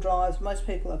four-wheel drives, most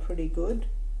people are pretty good,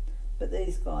 but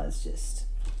these guys just,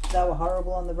 they were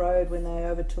horrible on the road when they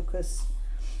overtook us.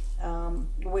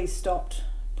 We stopped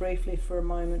briefly for a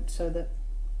moment so that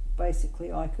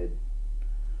basically I could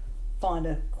find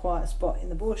a quiet spot in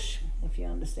the bush, if you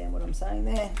understand what I'm saying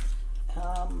there.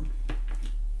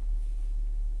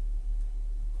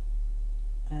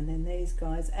 And then these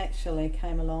guys actually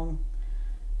came along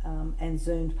and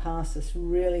zoomed past us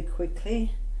really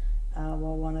quickly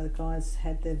while one of the guys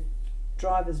had the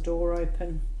driver's door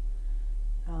open,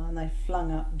 and they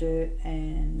flung up dirt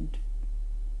and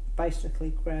basically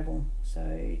gravel.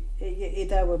 So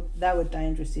they were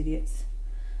dangerous idiots.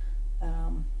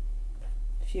 A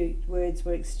few words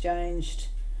were exchanged.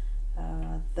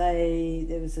 They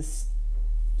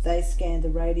scanned the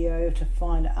radio to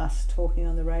find us talking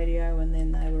on the radio, and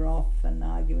then they were off and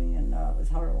arguing, and it was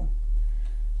horrible.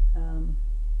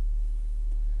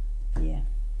 Yeah.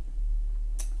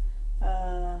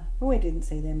 But we didn't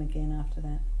see them again after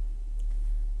that.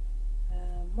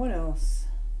 What else?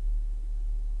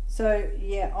 So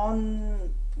yeah,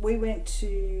 we went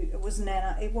to, it was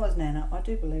Nana, I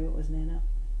do believe it was Nana.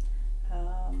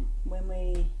 When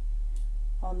we,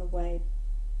 on the way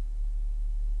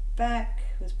back,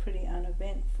 it was pretty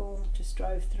uneventful, just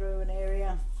drove through an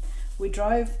area. We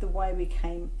drove the way we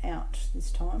came out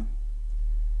this time.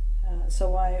 So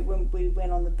when we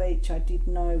went on the beach, I did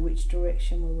know which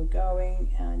direction we were going.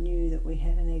 I knew that we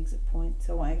had an exit point,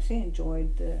 so I actually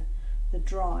enjoyed the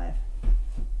drive.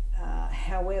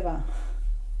 However,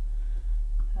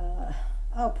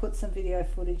 I'll put some video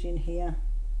footage in here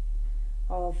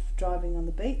of driving on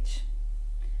the beach,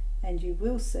 and you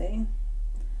will see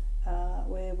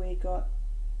where we got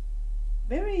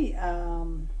very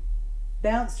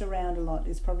bounced around a lot,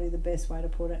 is probably the best way to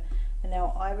put it. And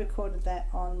now I recorded that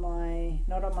on my,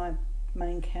 not on my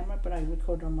main camera, but I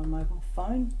recorded on my mobile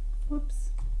phone.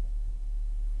 Whoops.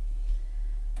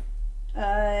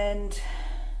 And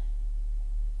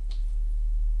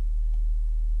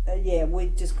yeah, we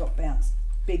just got bounced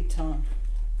big time.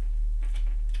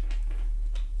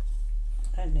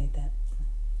 Don't need that.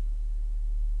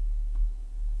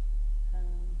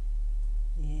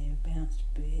 Yeah, bounced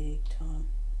big time.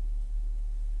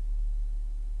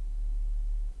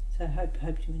 So I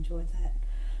hope you enjoyed that.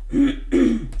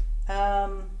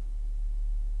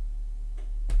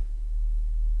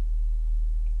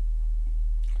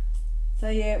 So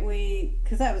yeah,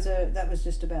 because that was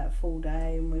just about a full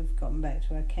day, and we've gotten back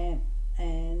to our camp,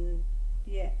 and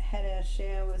yeah, had our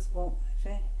showers. Well,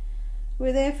 actually,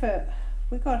 we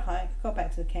got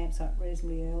back to the campsite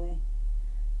reasonably early.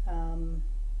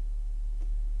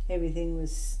 Everything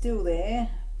was still there,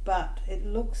 but it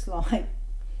looks like,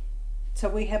 so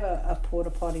we have a porta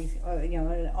potty, you know,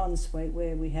 an ensuite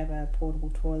where we have a portable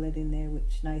toilet in there,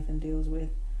 which Nathan deals with,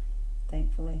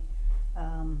 thankfully.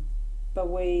 But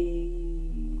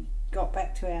we got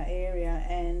back to our area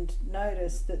and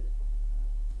noticed that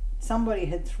somebody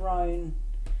had thrown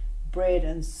bread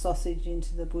and sausage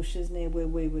into the bushes near where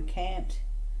we were camped,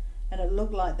 and it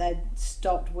looked like they'd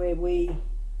stopped where we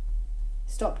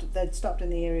stopped. They'd stopped in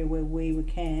the area where we were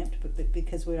camped, but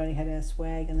because we only had our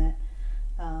swag and that,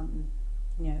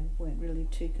 you know, weren't really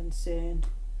too concerned.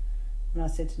 And I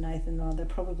said to Nathan, "Oh, they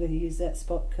probably used that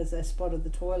spot because they spotted the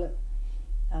toilet."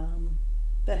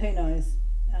 But who knows?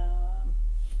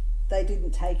 They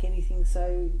didn't take anything,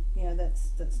 so you know,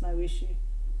 that's no issue.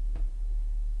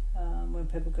 When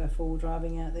people go four-wheel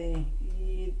driving out there,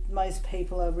 most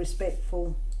people are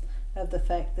respectful of the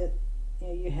fact that, you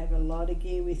know, you have a lot of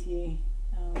gear with you,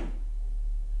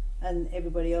 and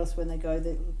everybody else, when they go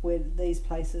where these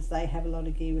places, they have a lot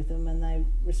of gear with them, and they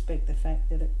respect the fact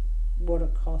that what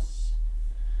it costs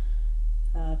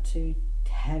to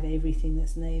have everything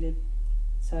that's needed.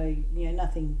 So you know,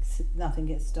 nothing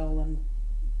gets stolen.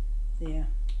 Yeah,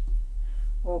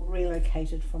 or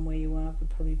relocated from where you are would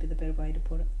probably be the better way to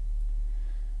put it.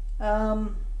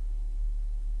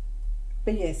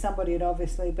 But yeah, somebody had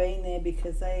obviously been there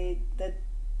because they'd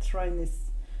thrown this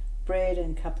bread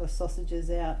and a couple of sausages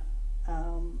out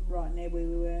right near where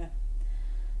we were.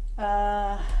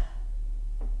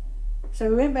 So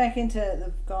we went back into,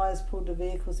 the guys pulled the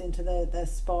vehicles into the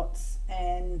spots,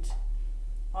 and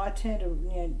I turned, you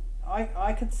know,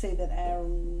 I could see that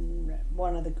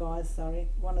one of the guys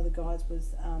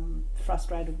was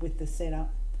frustrated with the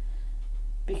setup,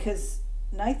 because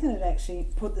Nathan had actually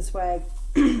put the swag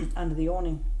under the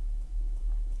awning,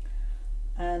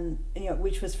 and you know,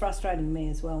 which was frustrating me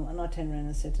as well. And I turned around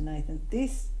and said to Nathan,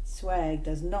 this swag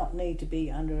does not need to be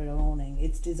under an awning.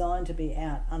 It's designed to be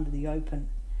out under the open.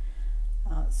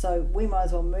 So we might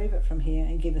as well move it from here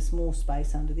and give us more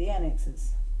space under the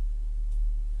annexes.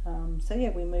 So yeah,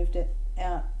 we moved it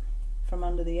out from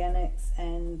under the annex,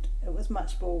 and it was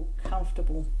much more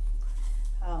comfortable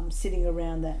sitting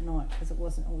around that night because it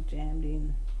wasn't all jammed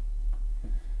in.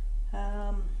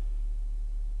 So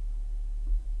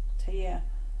yeah,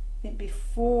 I think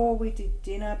before we did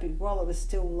dinner, but while it was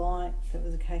still light, it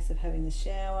was a case of having the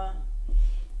shower.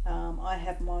 I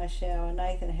had my shower,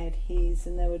 Nathan had his,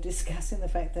 and they were discussing the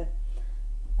fact that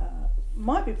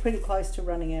might be pretty close to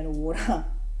running out of water,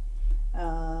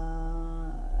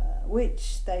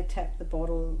 which they tapped the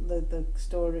bottle, the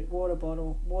storage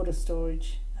water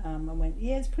storage, and went,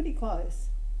 yeah, it's pretty close.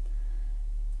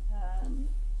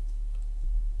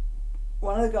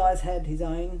 One of the guys had his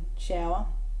own shower,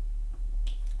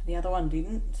 the other one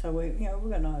didn't, so we've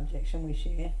got no objection, we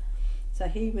share. So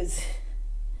he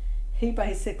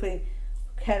basically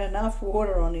had enough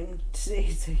water on him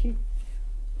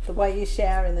the way you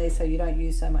shower in these, so you don't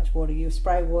use so much water, you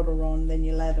spray water on, then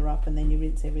you lather up, and then you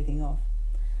rinse everything off.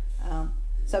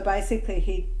 So basically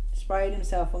he sprayed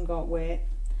himself and got wet,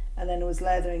 and then it was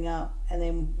lathering up, and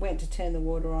then went to turn the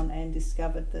water on and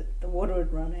discovered that the water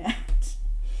had run out.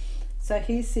 So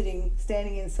he's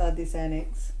standing inside this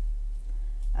annex,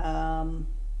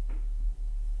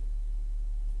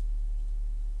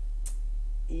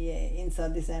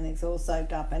 inside this annex, all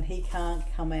soaked up, and he can't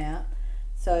come out.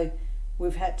 So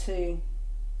we've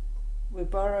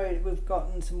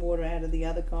gotten some water out of the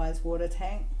other guy's water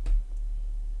tank,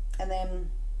 and then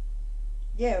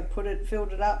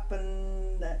filled it up,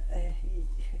 and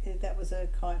that was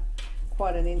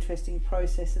quite an interesting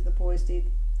process that the boys did.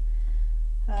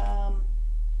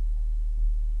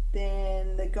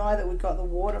 Then the guy that we got the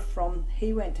water from,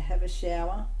 he went to have a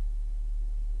shower,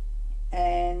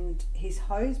 and his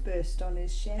hose burst on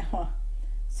his shower,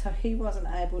 so he wasn't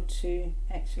able to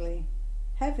actually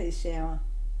have his shower.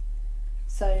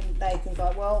 So Nathan's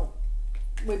like, well,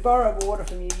 we borrowed water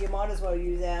from you, you might as well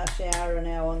use our shower and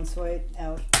our ensuite,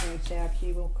 our shower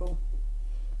cubicle.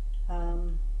 I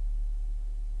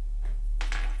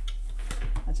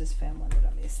just found one that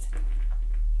I missed.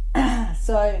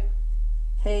 So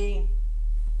he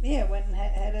went and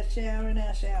had a shower in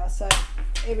our shower, so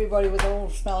everybody was all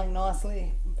smelling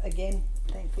nicely again,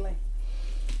 thankfully.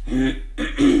 I'm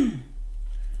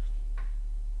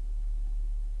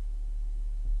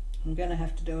going to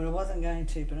have to do it. I wasn't going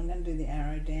to, but I'm going to do the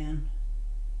arrow down,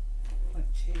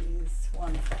 which is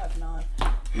 159.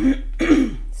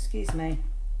 Excuse me.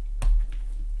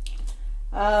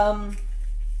 So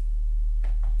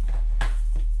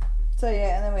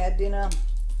yeah, and then we had dinner. I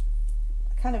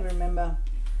can't even remember.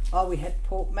 Oh, we had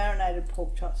marinated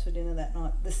pork chops for dinner that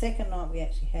night. The second night we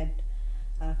actually had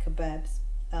kebabs.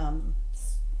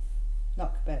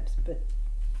 Not kebabs, but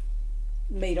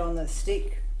meat on the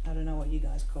stick. I don't know what you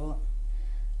guys call it.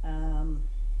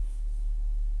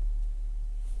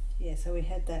 So we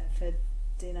had that for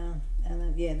dinner, and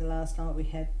then the last night we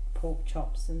had pork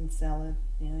chops and salad.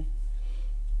 We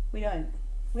don't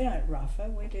rough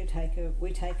it.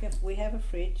 We have a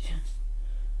fridge.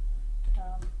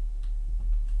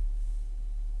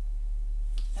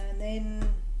 And then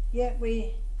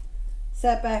we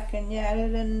sat back and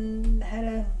yatted and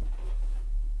had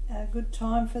a good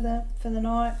time for the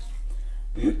night.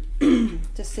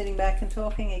 Just sitting back and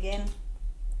talking again,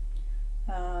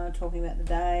 talking about the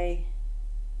day,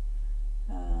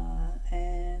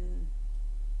 and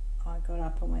I got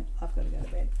up and went, I've got to go to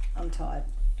bed, I'm tired,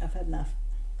 I've had enough.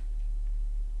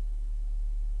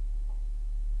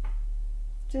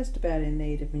 Just about in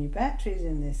need of new batteries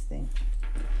in this thing.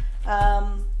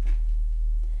 And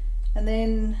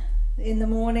then in the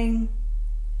morning,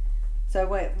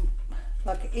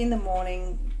 in the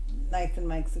morning Nathan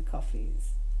makes the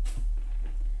coffees.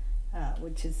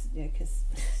 which is, yeah, because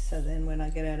so then when I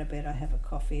get out of bed I have a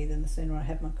coffee, then the sooner I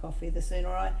have my coffee the sooner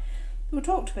I will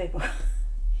talk to people.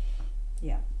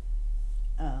 Yeah,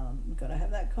 gotta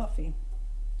have that coffee.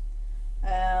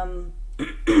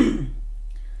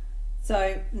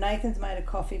 So Nathan's made a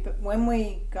coffee, but when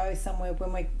we go somewhere,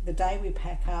 the day we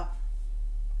pack up,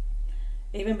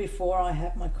 even before I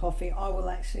have my coffee, I will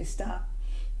actually start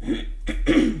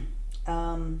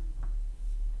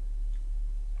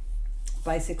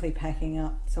basically packing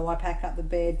up. So I pack up the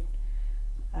bed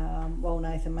while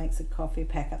Nathan makes a coffee,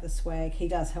 pack up the swag. He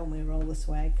does help me roll the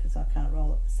swag because I can't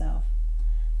roll it myself.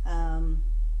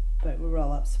 But we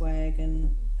roll up swag,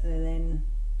 and then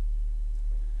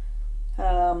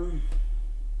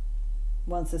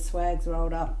once the swag's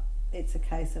rolled up, it's a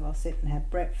case of I'll sit and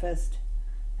have breakfast,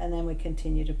 and then we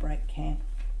continue to break camp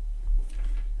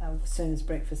as soon as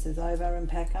breakfast is over, and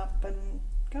pack up and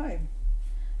go.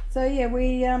 So yeah,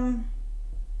 we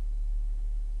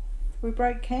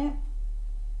broke camp,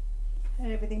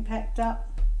 had everything packed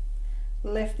up,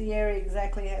 left the area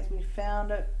exactly as we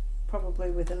found it, probably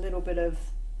with a little bit of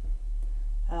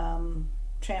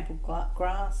trampled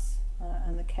grass,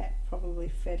 and the cat probably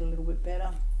fed a little bit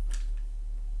better.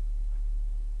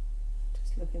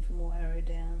 Just looking for more arrow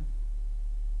down.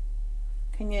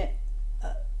 Can you,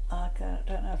 I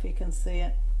don't know if you can see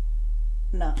it.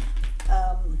 No.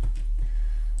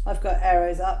 I've got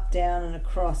arrows up, down and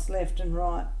across, left and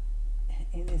right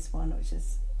in this one, which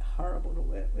is horrible to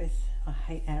work with. I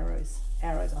hate arrows.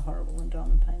 Arrows are horrible in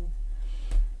diamond painting.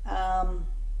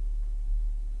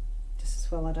 Just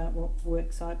as well I don't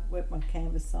work my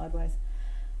canvas sideways.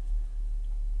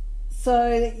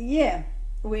 So yeah,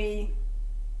 we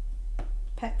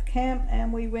packed the camp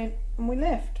and we went and we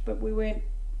left, but we went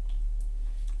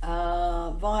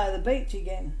via the beach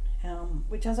again,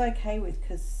 which I was okay with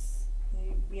because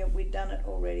we'd done it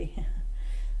already.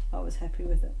 I was happy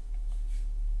with it,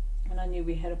 and I knew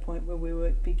we had a point where we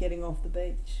would be getting off the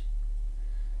beach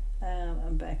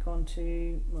and back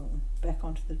onto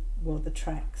the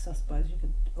tracks, I suppose you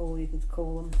could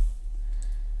call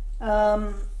them.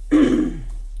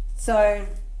 So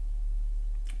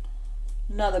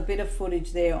another bit of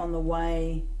footage there on the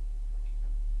way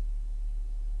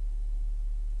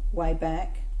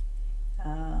back.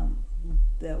 I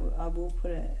will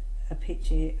put a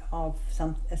picture of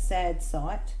a sad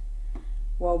sight.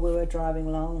 While we were driving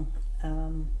along,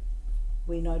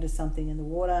 we noticed something in the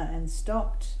water and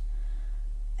stopped,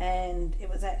 and it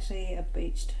was actually a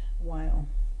beached whale.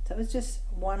 So it was just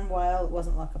one whale. It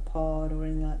wasn't like a pod or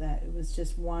anything like that. It was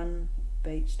just one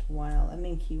beached whale, a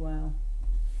minke whale.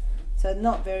 So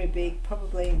not very big,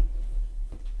 probably,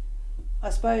 I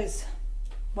suppose,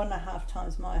 1.5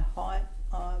 times my height.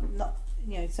 Not,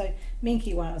 so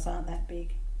minke whales aren't that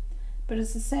big, but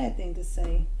it's a sad thing to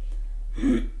see.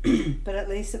 But at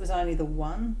least it was only the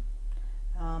one.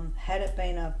 Had it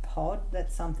been a pod,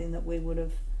 that's something that we would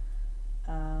have,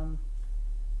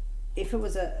 if it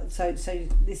was so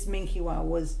this minke whale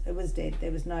was dead.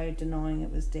 There was no denying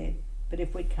it was dead. But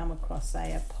if we'd come across,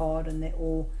 say, a pod and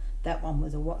that one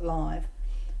was live,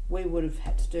 we would have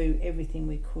had to do everything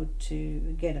we could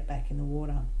to get it back in the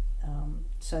water,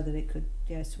 so that it could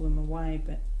swim away.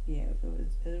 But yeah,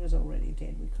 it was already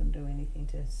dead. We couldn't do anything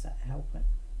to help it.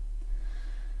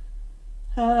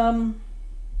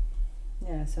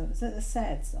 Yeah, so it was a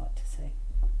sad sight to see.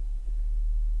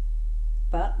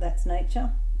 But that's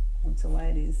nature. That's the way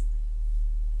it is.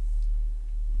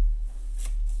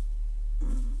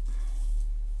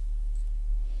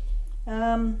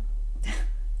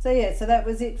 So yeah, so that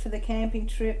was it for the camping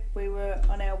trip. We were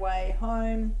on our way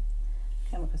home,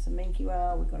 came across a minke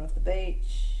whale, we got off the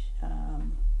beach.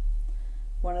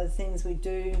 One of the things we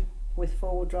do with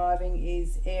forward driving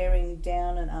is airing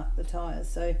down and up the tyres.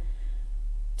 So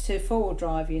to forward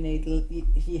drive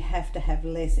you have to have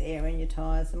less air in your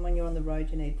tyres, and when you're on the road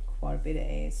you need quite a bit of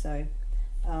air. So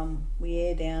we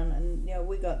air down, and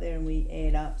we got there and we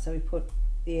aired up, so we put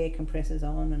the air compressors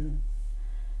on,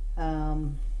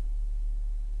 and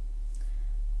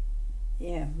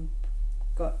yeah,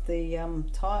 got the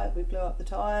we blew up the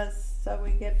tyres so we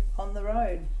get on the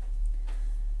road.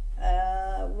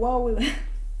 While we were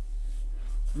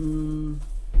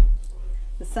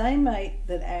the same mate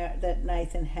that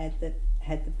Nathan had that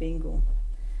had the bingle,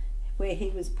 where he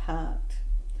was parked,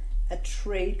 a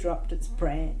tree dropped its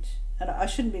branch, and I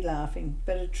shouldn't be laughing,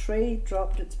 but a tree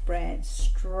dropped its branch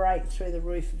straight through the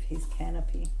roof of his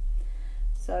canopy.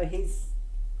 So he's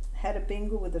had a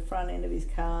bingle with the front end of his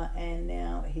car, and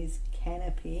now his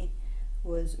canopy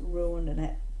was ruined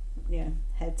and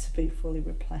had to be fully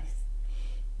replaced.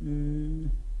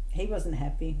 He wasn't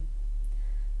happy.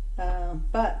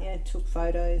 But you know, took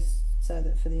photos so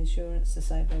that for the insurance to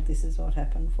say, well, this is what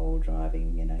happened for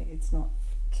driving. You know, it's not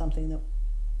something that,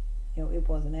 you know, it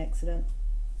was an accident.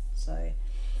 So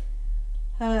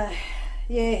yeah,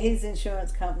 his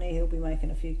insurance company, he'll be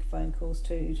making a few phone calls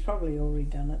too. He's probably already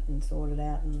done it and sorted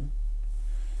out, and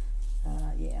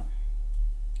yeah.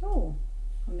 Oh,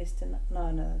 I missed an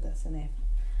no, that's an F.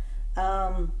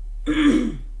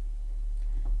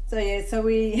 So yeah, so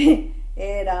we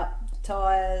aired up the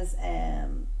tyres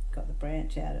and got the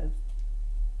branch out of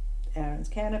Aaron's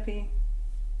canopy.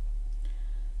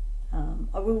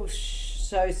 I will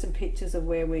show some pictures of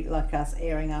where we, like us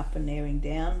airing up and airing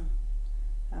down,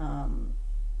 and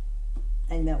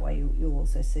that way you'll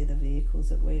also see the vehicles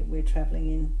that we're travelling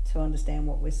in to understand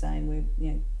what we're saying. We're,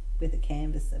 you know, with the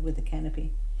canvas, with the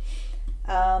canopy.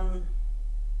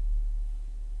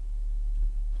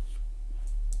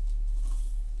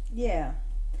 Yeah,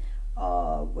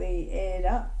 we aired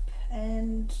up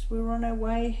and we were on our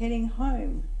way heading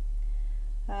home.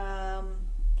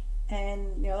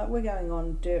 And you know, like, we're going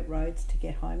on dirt roads to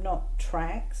get home, not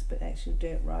tracks, but actual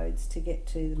dirt roads to get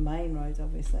to the main roads,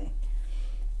 obviously.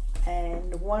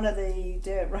 And one of the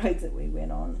dirt roads that we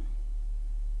went on,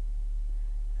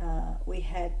 we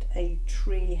had a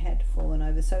tree had fallen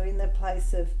over. So in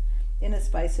a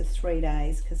space of 3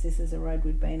 days, because this is a road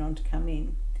we'd been on to come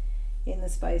in the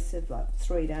space of like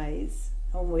 3 days,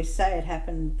 and we say it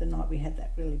happened the night we had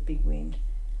that really big wind,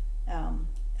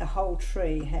 a whole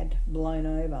tree had blown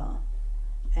over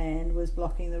and was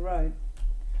blocking the road.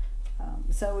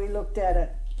 So we looked at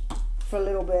it for a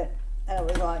little bit, and it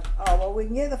was like, oh well, we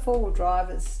can get the four-wheel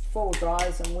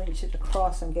drives and winch it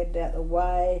across and get it out the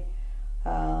way.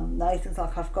 Nathan's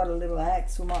like, I've got a little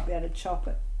axe, we might be able to chop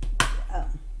it.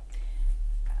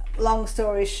 Long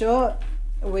story short,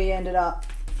 we ended up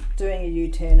doing a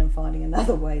U-turn and finding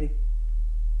another way to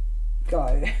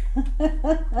go.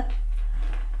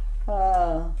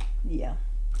 Yeah,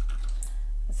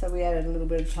 so we added a little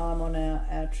bit of time on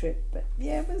our trip, but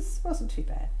yeah, it wasn't too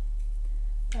bad.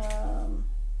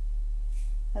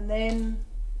 And then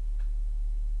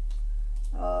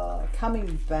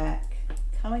coming back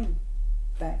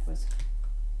was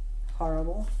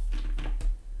horrible.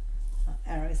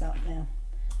 Arrow's up now.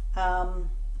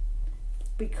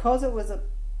 Because it was a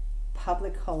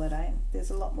public holiday, there's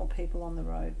a lot more people on the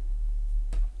road,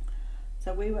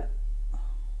 so we were,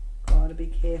 gotta be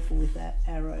careful with that,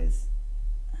 arrows.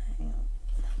 Hang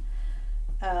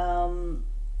on.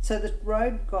 So the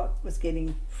road was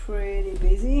getting pretty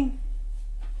busy,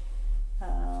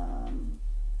 and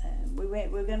we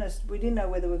didn't know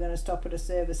whether we were going to stop at a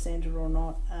service centre or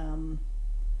not,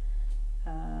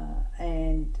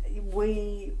 and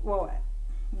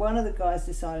one of the guys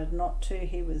decided not to.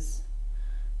 He was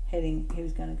going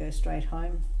to go straight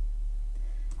home,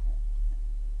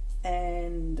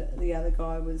 and the other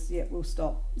guy was, yeah, we'll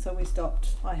stop. So we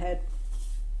stopped.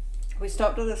 We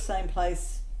stopped at the same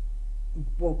place,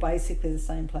 well, basically the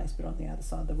same place, but on the other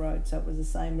side of the road, so it was the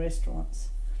same restaurants.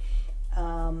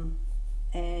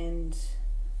 And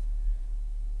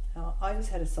I just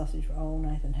had a sausage roll.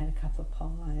 Nathan had a couple of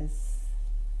pies.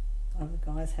 One of the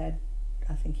guys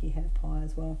I think he had a pie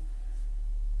as well.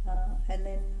 And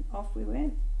then off we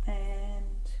went, and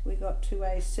we got to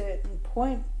a certain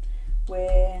point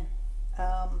where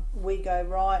we go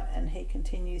right and he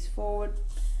continues forward.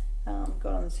 Got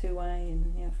on the two-way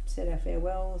and, you know, said our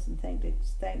farewells and thanked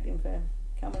him for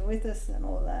coming with us and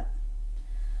all of that.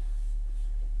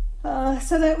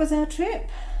 So that was our trip.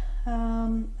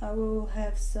 I will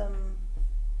have some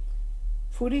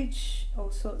footage, all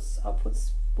sorts. I'll put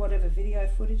whatever video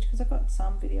footage, because I've got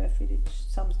some video footage.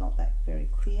 Some's not that very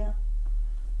clear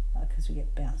because we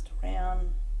get bounced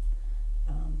around.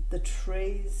 The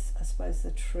trees, I suppose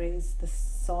the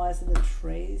size of the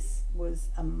trees was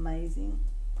amazing.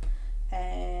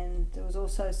 And there was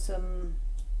also some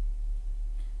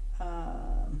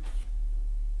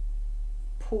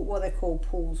what they call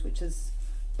pools, which is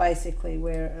basically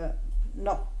where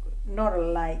not a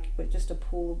lake, but just a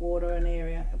pool of water, an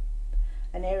area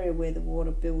where the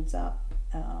water builds up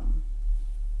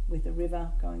with the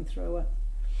river going through it.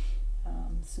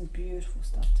 Some beautiful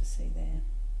stuff to see there.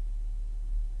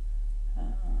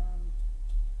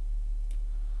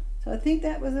 So I think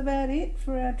that was about it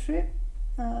for our trip.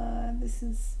 It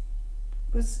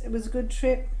was a good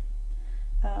trip,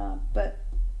 but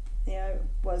you know, it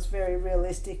was very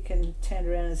realistic, and turned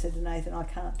around and said to Nathan, I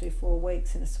can't do 4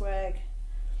 weeks in a swag.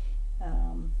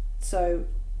 So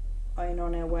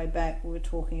on our way back, we were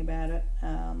talking about it.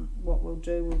 What we'll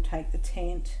do, we'll take the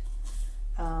tent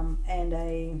and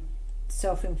a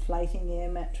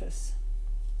self-inflating mattress,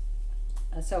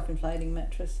 a self-inflating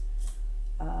mattress,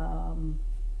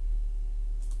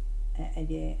 And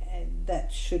yeah, and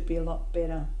that should be a lot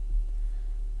better.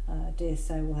 I dare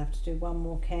say we'll have to do one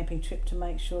more camping trip to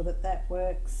make sure that that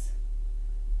works.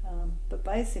 But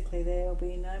basically there'll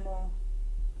be no more.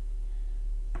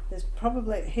 There's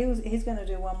probably, he's going to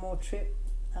do one more trip,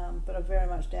 but I very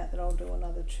much doubt that I'll do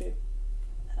another trip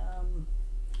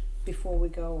before we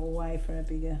go away for a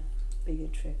bigger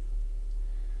trip.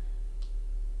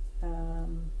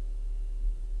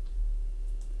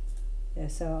 Yeah,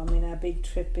 so I mean our big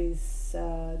trip is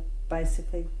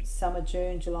basically summer,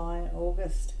 June, July,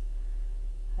 August,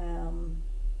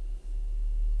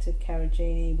 to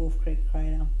Carragini, Wolf Creek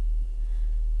Crater.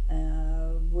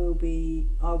 I will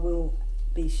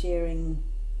be sharing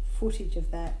footage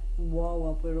of that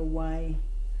while we're away.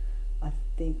 I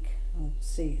think I'll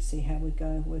see how we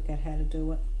go, work out how to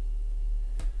do it.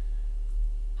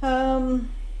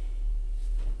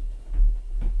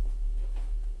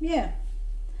 Yeah,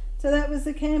 so that was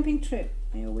the camping trip.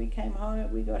 You know, we came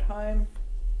home, we got home.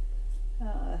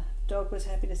 Dog was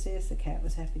happy to see us, the cat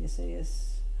was happy to see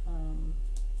us.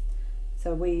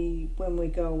 So when we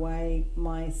go away,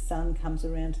 my son comes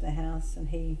around to the house and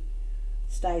he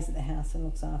stays at the house and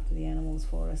looks after the animals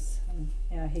for us. And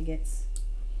you know, he gets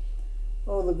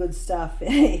all the good stuff.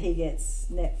 He gets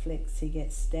Netflix, he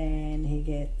gets Stan, he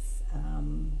gets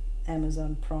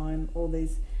Amazon Prime, all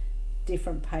these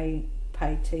different paid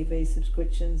TV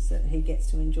subscriptions that he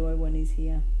gets to enjoy when he's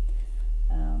here.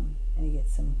 And he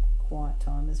gets some quiet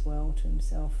time as well to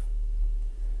himself.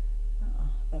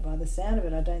 But by the sound of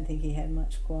it, I don't think he had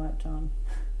much quiet time.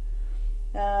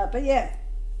 But yeah,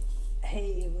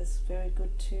 he was very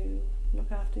good to look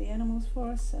after the animals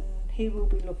for us, and he will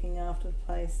be looking after the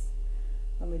place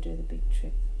when we do the big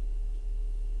trip.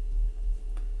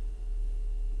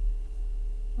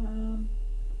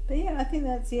 But yeah, I think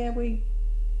that's, yeah, we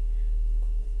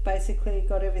basically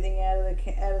got everything out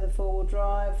of the four-wheel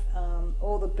drive.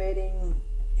 All the bedding,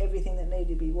 everything that needed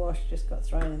to be washed just got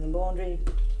thrown in the laundry,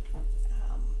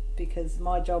 because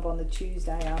my job on the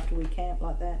Tuesday after we camp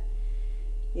like that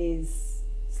is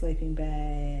sleeping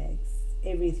bags,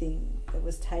 everything that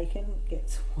was taken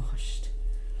gets washed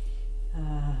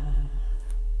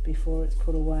before it's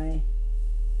put away.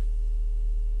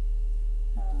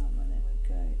 And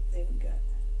there we go.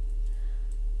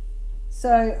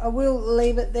 So I will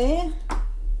leave it there.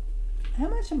 How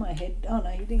much of my head? Oh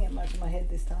no, you didn't get much of my head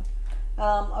this time.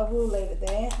 I will leave it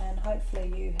there, and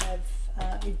hopefully you have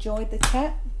enjoyed the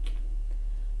chat.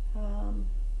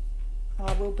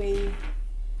 I will be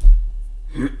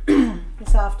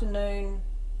this afternoon.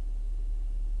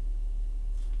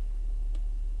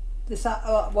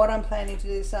 What I'm planning to do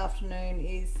this afternoon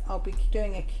is I'll be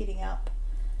doing a kitting up,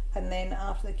 and then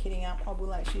after the kitting up I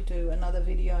will actually do another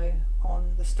video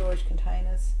on the storage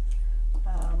containers.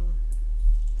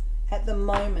 At the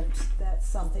moment, that's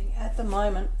something. At the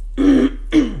moment,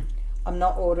 I'm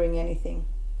not ordering anything.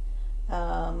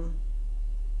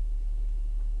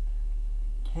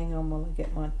 Hang on while I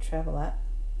get my travel app.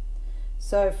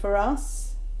 So for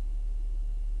us,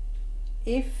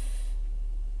 if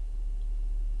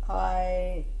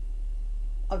I'm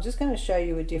just going to show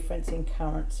you a difference in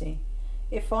currency.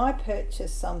 If I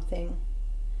purchase something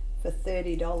for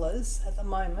 $30 at the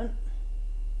moment,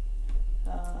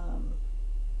 we'll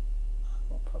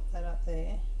pop that up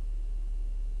there.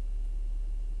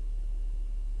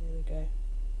 There we go.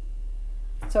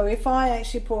 So if I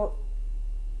actually put,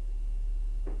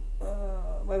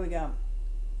 where we go?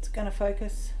 It's going to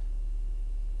focus.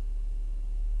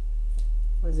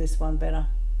 Or is this one better?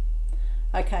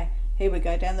 Okay, here we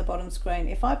go, down the bottom screen.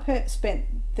 If I spent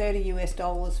 $30 US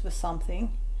for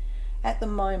something, at the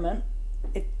moment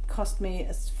it cost me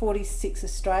 46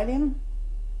 Australian,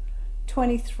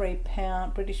 23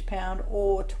 British pound,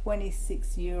 or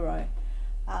 26 euro.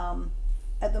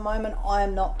 At the moment I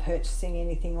am not purchasing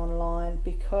anything online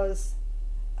because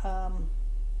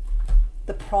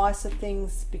the price of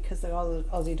things, because the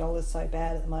Aussie dollar is so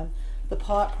bad at the moment, the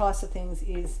price of things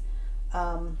is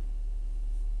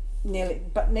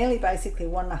nearly basically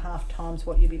 1.5 times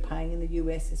what you'd be paying in the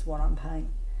US is what I'm paying.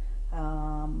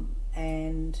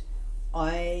 And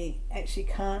I actually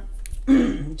can't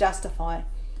justify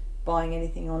buying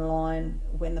anything online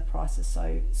when the price is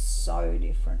so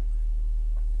different.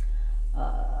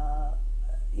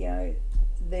 You know,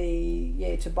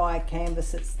 to buy a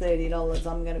canvas it's $30,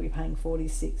 I'm going to be paying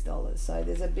 $46. So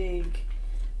there's a big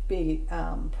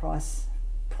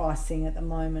pricing at the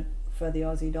moment for the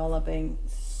Aussie dollar being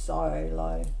so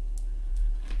low.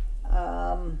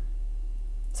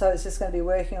 So it's just going to be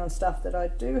working on stuff that I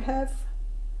do have,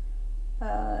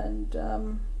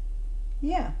 and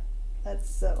yeah,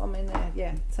 that's I mean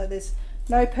yeah, so there's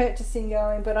no purchasing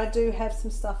going, but I do have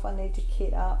some stuff I need to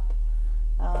kit up,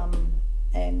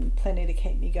 and plenty to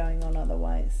keep me going on other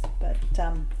ways. But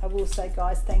I will say,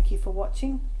 guys, thank you for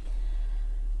watching.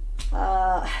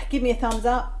 Give me a thumbs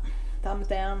up, thumbs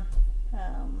down,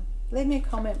 leave me a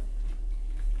comment.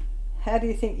 How do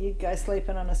you think you'd go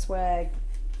sleeping on a swag?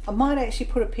 I might actually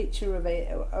put a picture of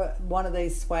one of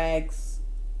these swags,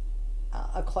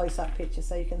 a close-up picture,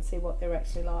 so you can see what they're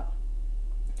actually like.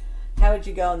 How would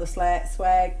you go on the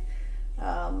swag?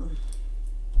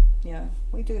 You know,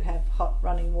 we do have hot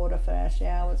running water for our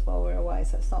showers while we're away,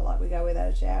 so it's not like we go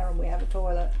without a shower, and we have a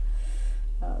toilet,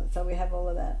 so we have all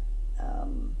of that.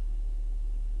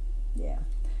 Yeah,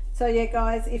 so yeah,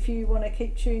 guys, if you want to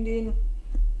keep tuned in,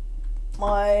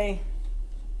 I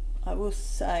will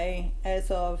say, as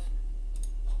of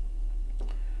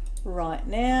right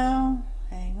now,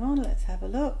 hang on, let's have a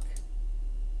look.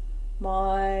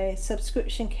 My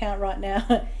subscription count right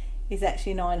now is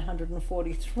actually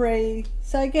 943,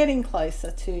 so getting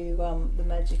closer to the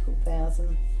magical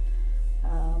 1,000.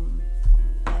 And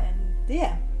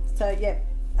yeah, so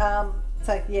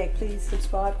yeah, please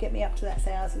subscribe, get me up to that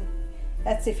 1,000.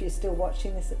 That's if you're still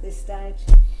watching this at this stage.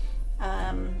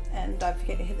 And don't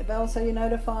forget to hit the bell so you're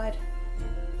notified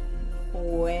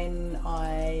when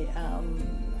I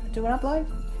do an upload.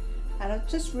 And I've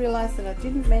just realized that I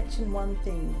didn't mention one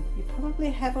thing. You probably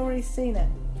have already seen it.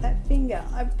 That finger,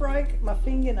 I broke my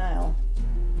fingernail,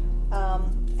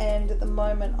 and at the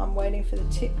moment I'm waiting for the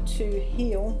tip to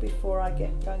heal before I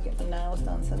go and get my nails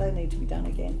done, so they need to be done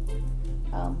again.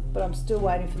 But I'm still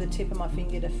waiting for the tip of my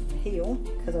finger to heal,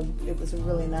 because it was a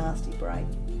really nasty break,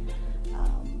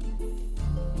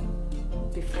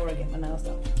 before I get my nails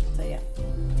done. So yeah,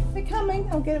 they're coming,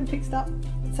 I'll get them fixed up.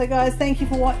 So guys, thank you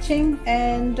for watching,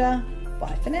 and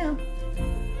bye for now.